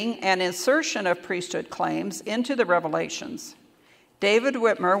backdating and insertion of priesthood claims into the revelations. David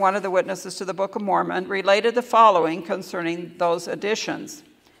Whitmer, one of the witnesses to the Book of Mormon, related the following concerning those additions.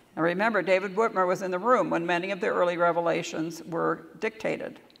 And remember, David Whitmer was in the room when many of the early revelations were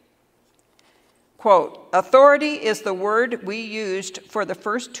dictated. Quote, authority is the word we used for the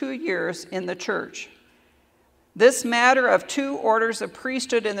first 2 years in the church. This matter of 2 orders of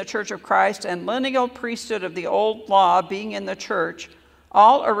priesthood in the Church of Christ and lineal priesthood of the old law being in the church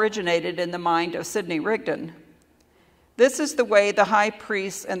all originated in the mind of Sidney Rigdon. This is the way the high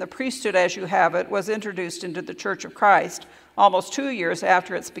priest and the priesthood as you have it was introduced into the Church of Christ almost 2 years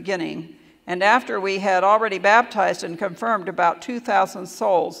after its beginning, and after we had already baptized and confirmed about 2,000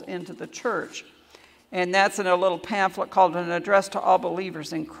 souls into the church. And that's in a little pamphlet called An Address to All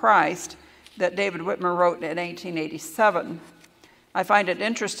Believers in Christ that David Whitmer wrote in 1887. I find it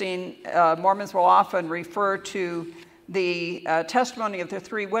interesting, Mormons will often refer to the testimony of the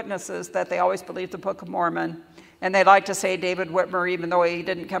 3 witnesses that they always believed the Book of Mormon. And they like to say David Whitmer, even though he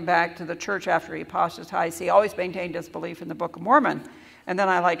didn't come back to the church after he apostatized, he always maintained his belief in the Book of Mormon. And then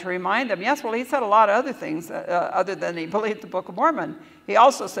I like to remind them, yes, well, he said a lot of other things other than he believed the Book of Mormon. He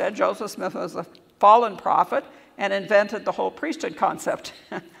also said Joseph Smith was a fallen prophet and invented the whole priesthood concept.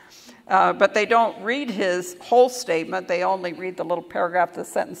 But they don't read his whole statement. They only read the little paragraph, the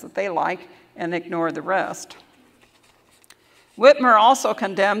sentence that they like, and ignore the rest. Whitmer also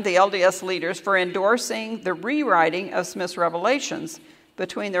condemned the LDS leaders for endorsing the rewriting of Smith's revelations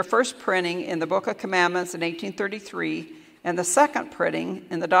between their first printing in the Book of Commandments in 1833 and the second printing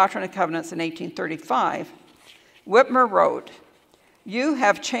in the Doctrine and Covenants in 1835. Whitmer wrote, "You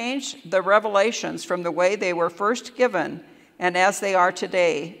have changed the revelations from the way they were first given and as they are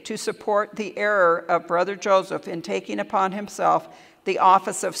today to support the error of Brother Joseph in taking upon himself the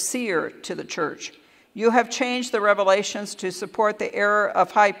office of seer to the church. You have changed the revelations to support the error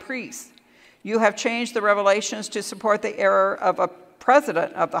of high priests. You have changed the revelations to support the error of a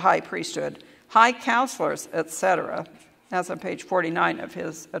president of the high priesthood, high counselors, etc." That's on page 49 of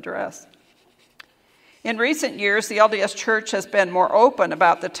his address. In recent years, the LDS Church has been more open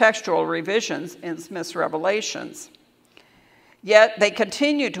about the textual revisions in Smith's revelations. Yet they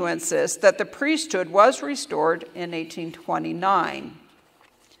continue to insist that the priesthood was restored in 1829.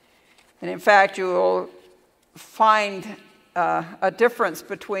 And in fact, you will find a difference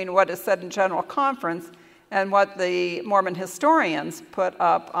between what is said in General Conference and what the Mormon historians put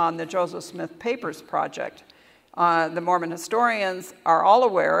up on the Joseph Smith Papers Project. The Mormon historians are all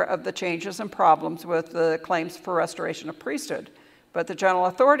aware of the changes and problems with the claims for restoration of priesthood, but the general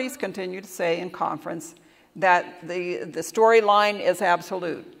authorities continue to say in conference that the storyline is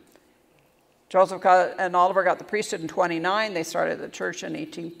absolute. Joseph and Oliver got the priesthood in 29. They started the church in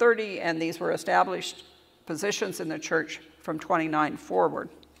 1830, and these were established positions in the church from 29 forward.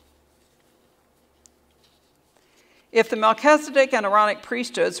 If the Melchizedek and Aaronic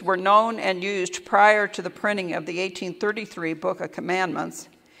priesthoods were known and used prior to the printing of the 1833 Book of Commandments,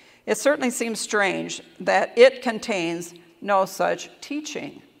 it certainly seems strange that it contains no such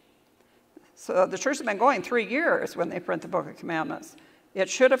teaching. So the church has been going 3 years when they print the Book of Commandments. It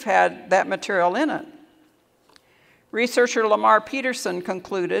should have had that material in it. Researcher Lamar Peterson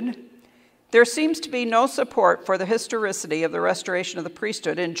concluded, "There seems to be no support for the historicity of the restoration of the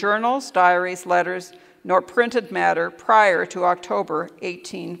priesthood in journals, diaries, letters, nor printed matter prior to October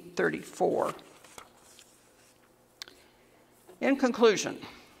 1834. In conclusion,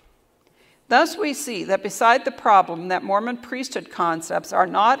 thus we see that beside the problem that Mormon priesthood concepts are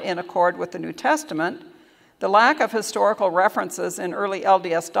not in accord with the New Testament, the lack of historical references in early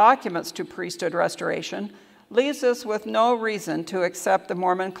LDS documents to priesthood restoration leaves us with no reason to accept the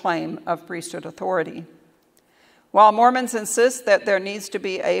Mormon claim of priesthood authority. While Mormons insist that there needs to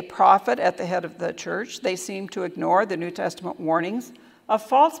be a prophet at the head of the church, they seem to ignore the New Testament warnings of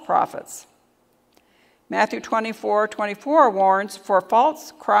false prophets. Matthew 24:24 warns, "For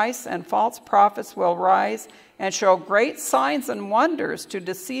false Christs and false prophets will rise and show great signs and wonders to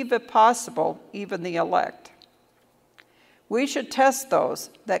deceive, if possible, even the elect." We should test those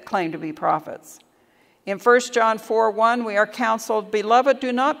that claim to be prophets. In 1 John 4:1, we are counseled, "Beloved,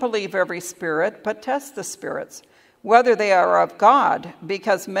 do not believe every spirit, but test the spirits, whether they are of God,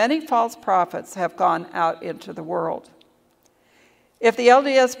 because many false prophets have gone out into the world." If the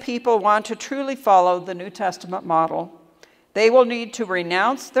LDS people want to truly follow the New Testament model, they will need to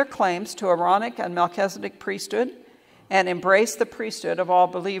renounce their claims to Aaronic and Melchizedek priesthood and embrace the priesthood of all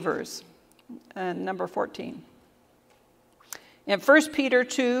believers. And number 14. In 1 Peter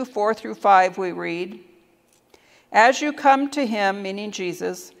 2:4-5, we read, "As you come to him," meaning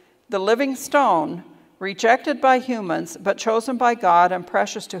Jesus, "the living stone, rejected by humans, but chosen by God and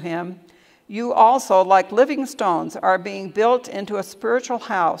precious to him, you also, like living stones, are being built into a spiritual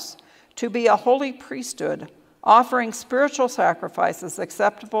house to be a holy priesthood, offering spiritual sacrifices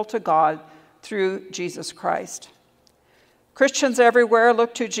acceptable to God through Jesus Christ." Christians everywhere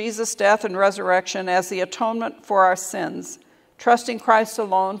look to Jesus' death and resurrection as the atonement for our sins, trusting Christ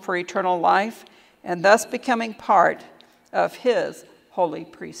alone for eternal life, and thus becoming part of his holy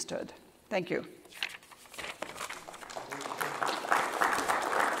priesthood. Thank you.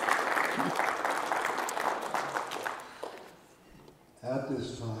 At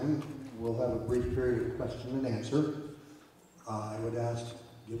this time, we'll have a brief period of question and answer. I would ask,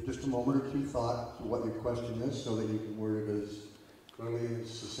 give just a moment or two thought to what your question is so that you can word it as clearly and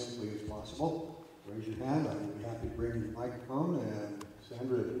succinctly as possible. Raise your hand. I would be happy to bring you the microphone. And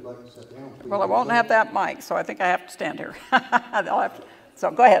Sandra, if you'd like to sit down, please. Well, I won't have that mic, so I think I have to stand here.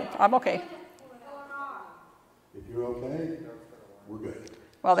 So go ahead. I'm okay. If you're okay, we're good.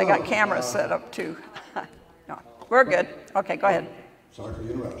 Well, they got cameras set up too. No, we're good. Okay, go ahead. Sorry for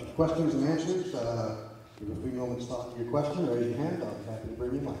the interruption. Questions and answers. Give a few moments thought to your question. Raise your hand. I'll be happy to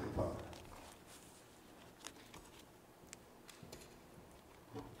bring you a microphone.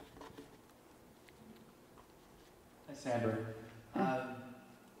 Hi, Sandra.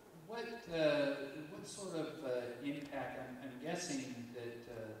 What sort of impact? I'm guessing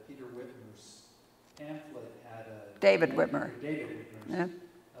that Peter Whitmer's pamphlet had a David Whitmer. David Whitmer's Yeah.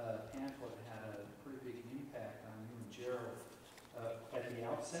 Pamphlet had a pretty big impact on you and Gerald at the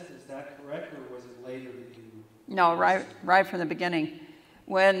outset. Is that correct, or was it later that you? No, right from the beginning.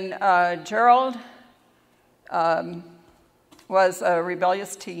 When Gerald was a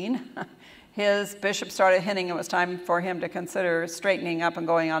rebellious teen, his bishop started hinting it was time for him to consider straightening up and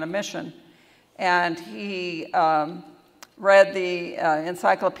going on a mission. And he read the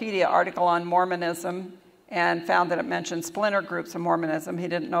encyclopedia article on Mormonism and found that it mentioned splinter groups of Mormonism. He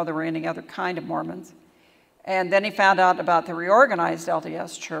didn't know there were any other kind of Mormons. And then he found out about the reorganized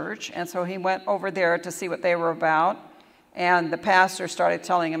LDS church, and so he went over there to see what they were about. And the pastor started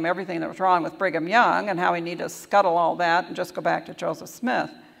telling him everything that was wrong with Brigham Young and how he needed to scuttle all that and just go back to Joseph Smith.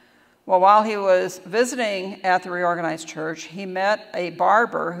 Well, while he was visiting at the reorganized church, he met a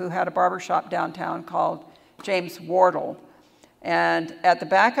barber who had a barber shop downtown called James Wardle. And at the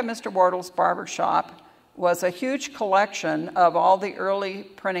back of Mr. Wardle's barber shop was a huge collection of all the early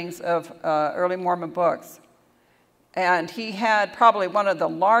printings of early Mormon books. And he had probably one of the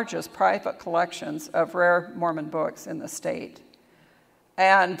largest private collections of rare Mormon books in the state.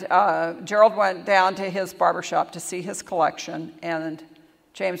 And Gerald went down to his barbershop to see his collection, and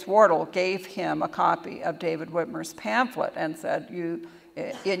James Wardle gave him a copy of David Whitmer's pamphlet and said,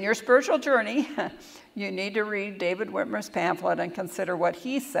 in your spiritual journey, you need to read David Whitmer's pamphlet and consider what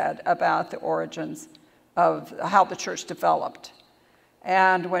he said about the origins of how the church developed.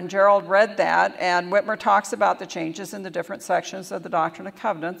 And when Gerald read that, and Whitmer talks about the changes in the different sections of the Doctrine and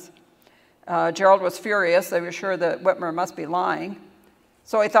Covenants, Gerald was furious. They were sure that Whitmer must be lying.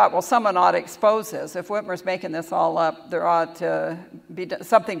 So he thought, well, someone ought to expose this. If Whitmer's making this all up, there ought to be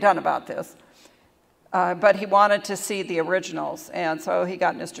something done about this. But he wanted to see the originals. And so he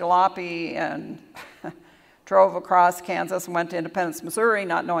got in his jalopy and drove across Kansas and went to Independence, Missouri,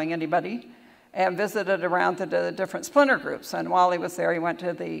 not knowing anybody, and visited around the different splinter groups. And while he was there, he went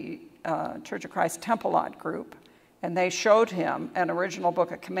to the Church of Christ Temple Lot group, and they showed him an original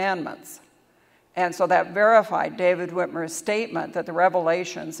Book of Commandments. And so that verified David Whitmer's statement that the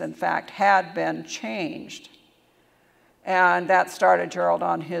revelations, in fact, had been changed. And that started Gerald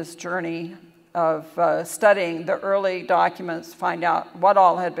on his journey of studying the early documents, find out what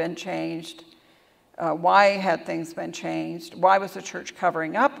all had been changed, why had things been changed, why was the church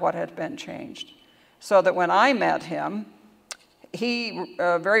covering up what had been changed. So that when I met him, he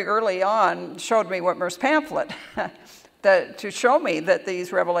very early on showed me Whitmer's pamphlet to show me that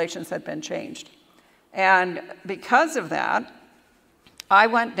these revelations had been changed. And because of that, I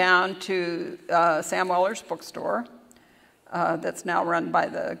went down to Sam Weller's bookstore, that's now run by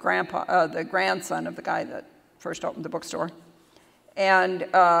the grandson of the guy that first opened the bookstore, and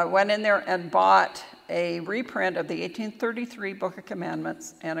went in there and bought a reprint of the 1833 Book of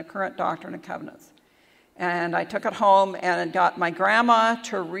Commandments and a current Doctrine and Covenants. And I took it home and got my grandma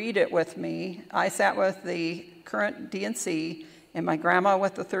to read it with me. I sat with the current D&C and my grandma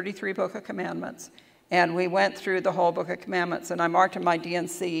with the 33 Book of Commandments. And we went through the whole Book of Commandments, and I marked in my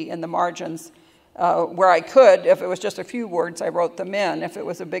D&C in the margins where I could. If it was just a few words, I wrote them in. If it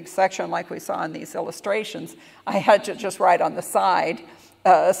was a big section like we saw in these illustrations, I had to just write on the side,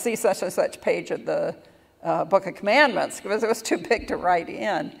 see such and such page of the Book of Commandments, because it was too big to write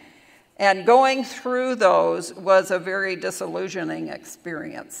in. And going through those was a very disillusioning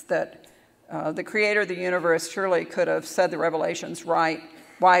experience, that the creator of the universe surely could have said the revelations right.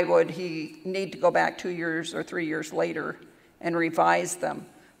 Why would he need to go back 2 years or 3 years later and revise them?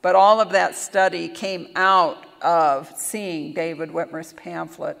 But all of that study came out of seeing David Whitmer's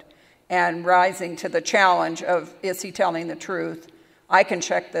pamphlet and rising to the challenge of, is he telling the truth? I can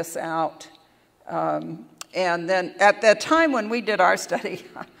check this out. And then at that time when we did our study,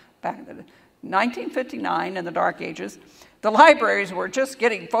 back in 1959 in the Dark Ages, the libraries were just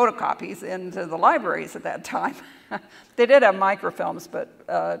getting photocopies into the libraries at that time. They did have microfilms,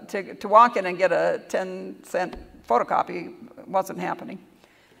 but to walk in and get a 10-cent photocopy wasn't happening.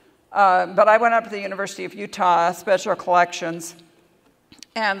 But I went up to the University of Utah Special Collections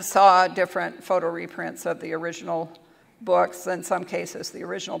and saw different photo reprints of the original books, in some cases the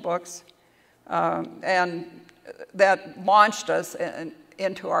original books. And that launched us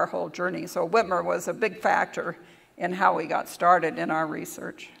into our whole journey. So Whitmer was a big factor in how we got started in our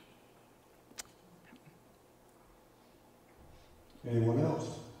research. Anyone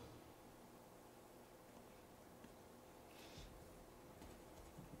else?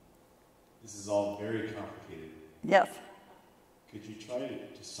 This is all very complicated. Yes. Could you try to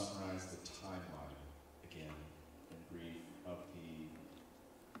summarize the timeline again in brief of the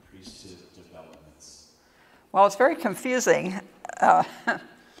priesthood developments? Well, it's very confusing.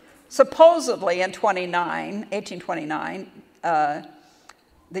 Supposedly in 1829, the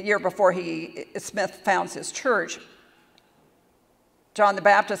year before Smith founds his church, John the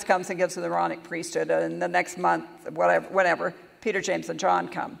Baptist comes and gives the Aaronic priesthood, and the next month, whenever, Peter, James, and John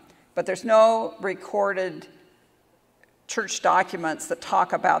come. But there's no recorded church documents that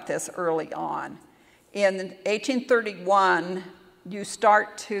talk about this early on. In 1831, you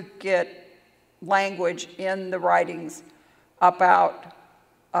start to get language in the writings about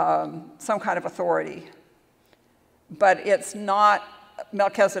some kind of authority. But it's not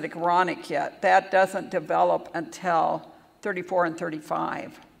Melchizedek Aaronic yet. That doesn't develop until 34 and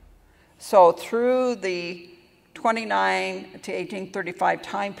 35. So through the 29 to 1835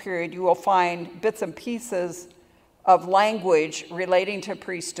 time period, you will find bits and pieces of language relating to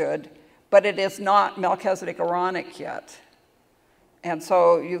priesthood, but it is not Melchizedek Aaronic yet. And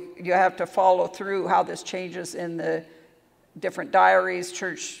so you have to follow through how this changes in the different diaries,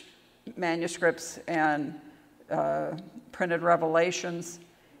 church manuscripts, and printed revelations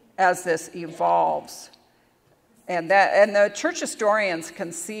as this evolves. And the church historians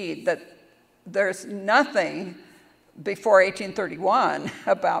concede that there's nothing before 1831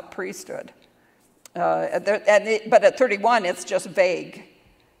 about priesthood. But at 31, it's just vague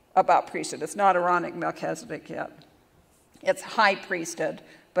about priesthood. It's not Aaronic Melchizedek yet. It's high priesthood,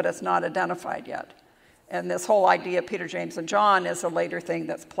 but it's not identified yet. And this whole idea of Peter, James, and John is a later thing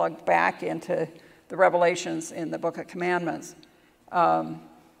that's plugged back into the revelations in the Book of Commandments. So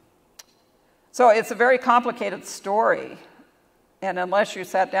it's a very complicated story. And unless you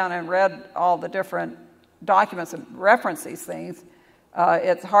sat down and read all the different documents and reference these things,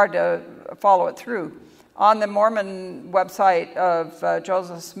 it's hard to follow it through. On the Mormon website of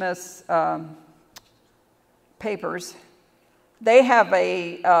Joseph Smith's papers, they have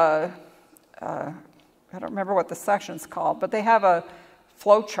I don't remember what the section's called, but they have a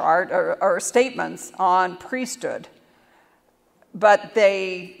flow chart or statements on priesthood. But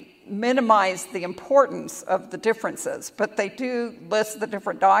they minimize the importance of the differences. But they do list the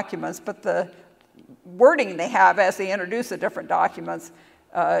different documents, but the wording they have as they introduce the different documents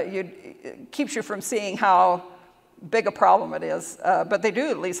it keeps you from seeing how big a problem it is. But they do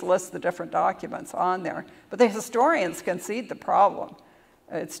at least list the different documents on there. But the historians concede the problem.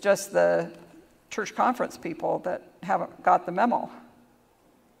 It's just the church conference people that haven't got the memo.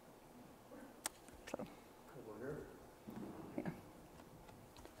 So, yeah.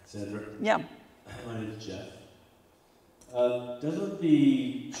 Sandra? Yeah. My name is Jeff. Doesn't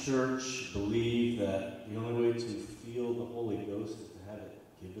the church believe that the only way to feel the Holy Ghost is to have it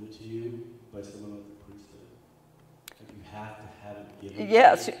given to you by someone with the priesthood? Like you have to have it given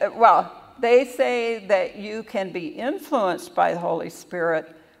Yes. to you? Well, they say that you can be influenced by the Holy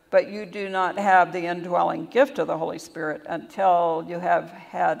Spirit, but you do not have the indwelling gift of the Holy Spirit until you have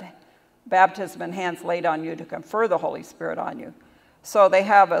had baptism and hands laid on you to confer the Holy Spirit on you. So they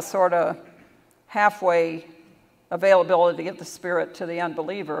have a sort of halfway availability to give the Spirit to the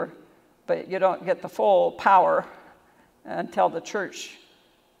unbeliever, but you don't get the full power until the church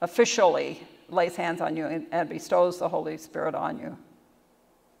officially lays hands on you and bestows the Holy Spirit on you.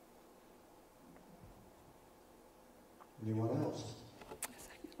 Anyone else?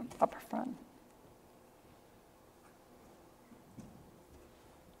 Upper front.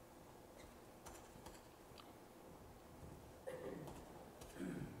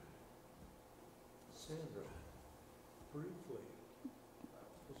 Sandra, briefly.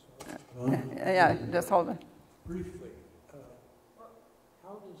 Yeah, just hold it. Briefly,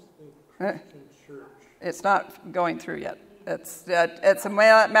 how does the Christian church... It's not going through yet. It's a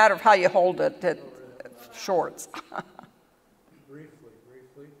matter of how you hold it. It shorts.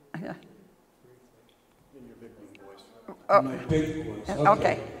 Briefly. Yeah. In your big voice. Oh. My big voice.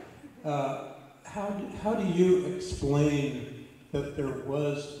 Okay. How do you explain that there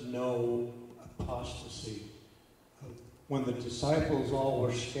was no apostasy? When the disciples all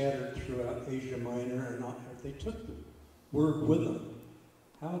were scattered throughout Asia Minor, and they took the word with them,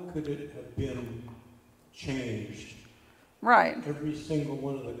 how could it have been changed? Right. Every single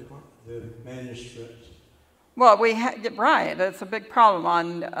one of the manuscripts. Well, right. It's a big problem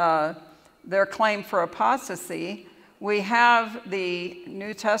on their claim for apostasy. We have the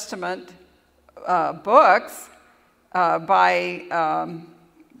New Testament books by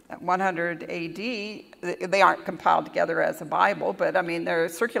 100 AD. They aren't compiled together as a Bible, but I mean, they're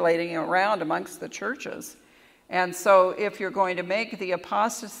circulating around amongst the churches. And so if you're going to make the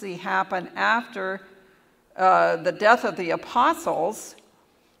apostasy happen after the death of the apostles,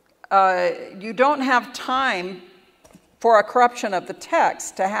 you don't have time for a corruption of the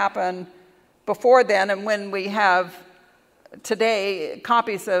text to happen before then. And when we have today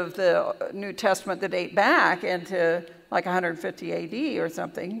copies of the New Testament that date back into like 150 AD or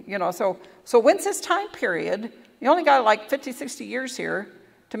something, so when's this time period? You only got like 50, 60 years here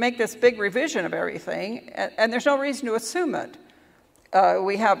to make this big revision of everything, and there's no reason to assume it.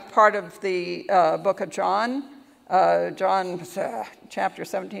 We have part of the book of John, chapter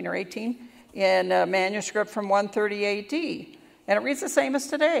 17 or 18, in a manuscript from 130 AD, and it reads the same as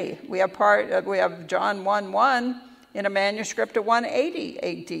today. We have John 1:1 in a manuscript of 180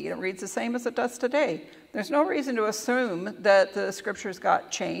 AD, and it reads the same as it does today. There's no reason to assume that the scriptures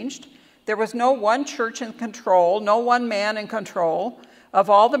got changed. There was no one church in control, no one man in control of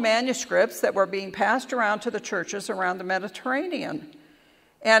all the manuscripts that were being passed around to the churches around the Mediterranean.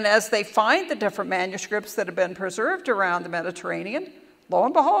 And as they find the different manuscripts that have been preserved around the Mediterranean, lo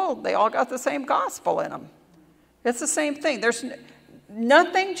and behold, they all got the same gospel in them. It's the same thing.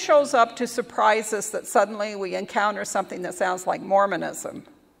 Nothing shows up to surprise us that suddenly we encounter something that sounds like Mormonism.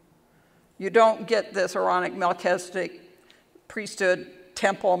 You don't get this Aaronic Melchizedek priesthood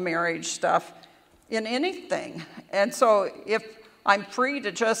temple marriage stuff in anything. And so if I'm free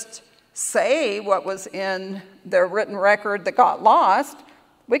to just say what was in the written record that got lost,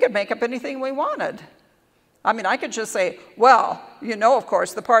 we could make up anything we wanted. I mean, I could just say, well, of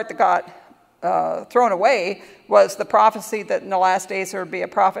course, the part that got thrown away was the prophecy that in the last days there would be a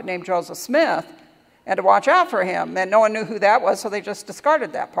prophet named Joseph Smith, and to watch out for him. And no one knew who that was, so they just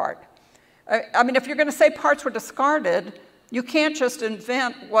discarded that part. I mean, if you're going to say parts were discarded, you can't just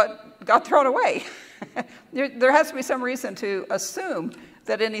invent what got thrown away. There has to be some reason to assume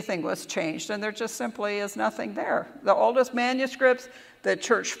that anything was changed, and there just simply is nothing there. The oldest manuscripts, the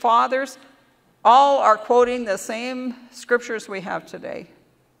church fathers, all are quoting the same scriptures we have today.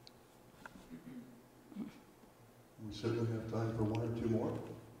 We certainly have time for one or two more.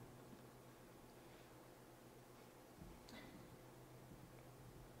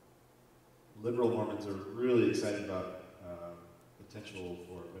 Liberal Mormons are really excited about potential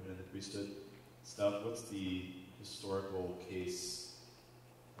for women in the priesthood stuff. What's the historical case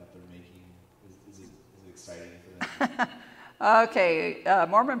that they're making? Is it exciting for them? Okay,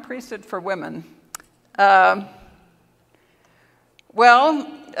 Mormon priesthood for women. Well,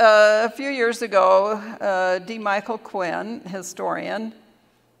 a few years ago, D. Michael Quinn, historian,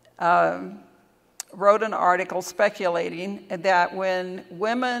 wrote an article speculating that when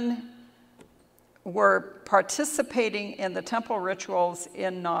women were participating in the temple rituals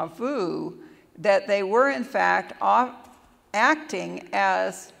in Nauvoo, that they were in fact acting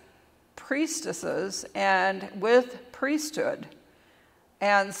as priestesses and with priesthood.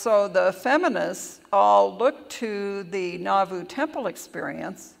 And so the feminists all looked to the Nauvoo temple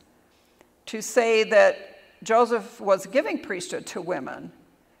experience to say that Joseph was giving priesthood to women,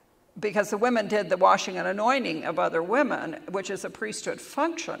 because the women did the washing and anointing of other women, which is a priesthood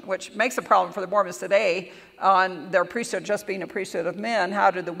function, which makes a problem for the Mormons today on their priesthood just being a priesthood of men. How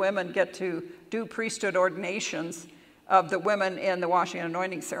did the women get to do priesthood ordinations of the women in the washing and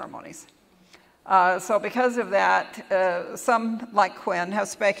anointing ceremonies? So because of that, some, like Quinn, have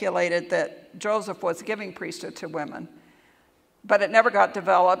speculated that Joseph was giving priesthood to women, but it never got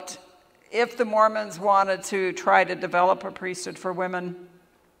developed. If the Mormons wanted to try to develop a priesthood for women,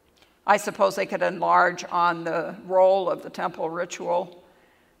 I suppose they could enlarge on the role of the temple ritual,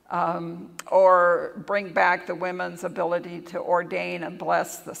 or bring back the women's ability to ordain and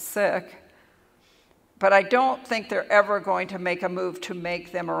bless the sick. But I don't think they're ever going to make a move to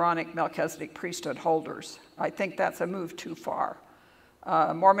make them Aaronic Melchizedek priesthood holders. I think that's a move too far.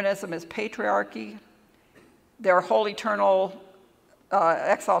 Mormonism is patriarchy. Their whole eternal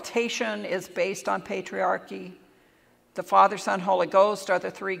exaltation is based on patriarchy. The Father, Son, Holy Ghost are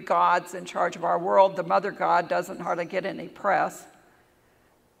the three gods in charge of our world. The Mother God doesn't hardly get any press.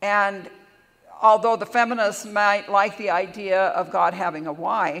 And although the feminists might like the idea of God having a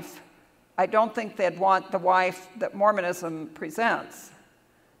wife, I don't think they'd want the wife that Mormonism presents,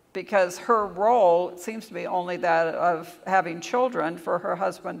 because her role seems to be only that of having children for her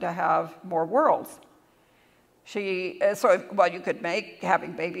husband to have more worlds. Well, you could make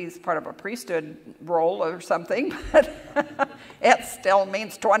having babies part of a priesthood role or something, but it still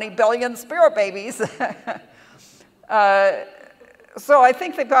means 20 billion spirit babies. So I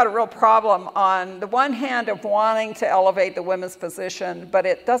think they've got a real problem on the one hand of wanting to elevate the women's position, but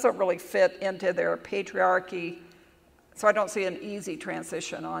it doesn't really fit into their patriarchy So I don't see an easy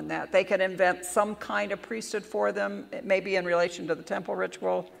transition on that. They can invent some kind of priesthood for them, maybe in relation to the temple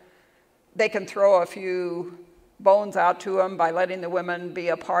ritual. They can throw a few bones out to them by letting the women be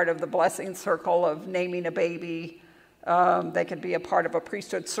a part of the blessing circle of naming a baby. They could be a part of a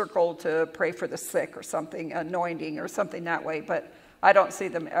priesthood circle to pray for the sick or something, anointing or something that way. But I don't see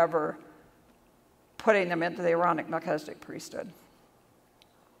them ever putting them into the Aaronic Melchizedek priesthood.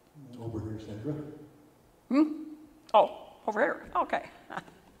 Over here, Sandra. Oh, over here. Okay.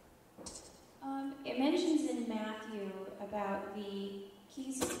 It mentions in Matthew about the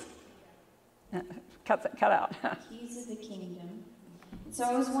keys. Cut out. Keys of the kingdom. So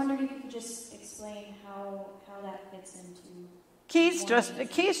I was wondering if you could just explain how that fits into.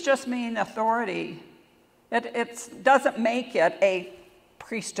 Keys just mean authority. It doesn't make it a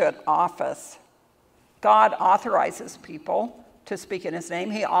priesthood office. God authorizes people to speak in his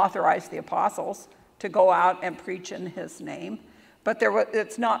name. He authorized the apostles to go out and preach in his name. But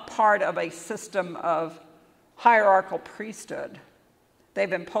it's not part of a system of hierarchical priesthood.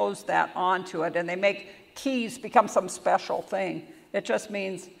 They've imposed that onto it, and they make keys become some special thing. It just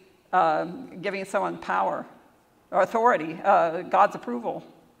means giving someone power or authority, God's approval.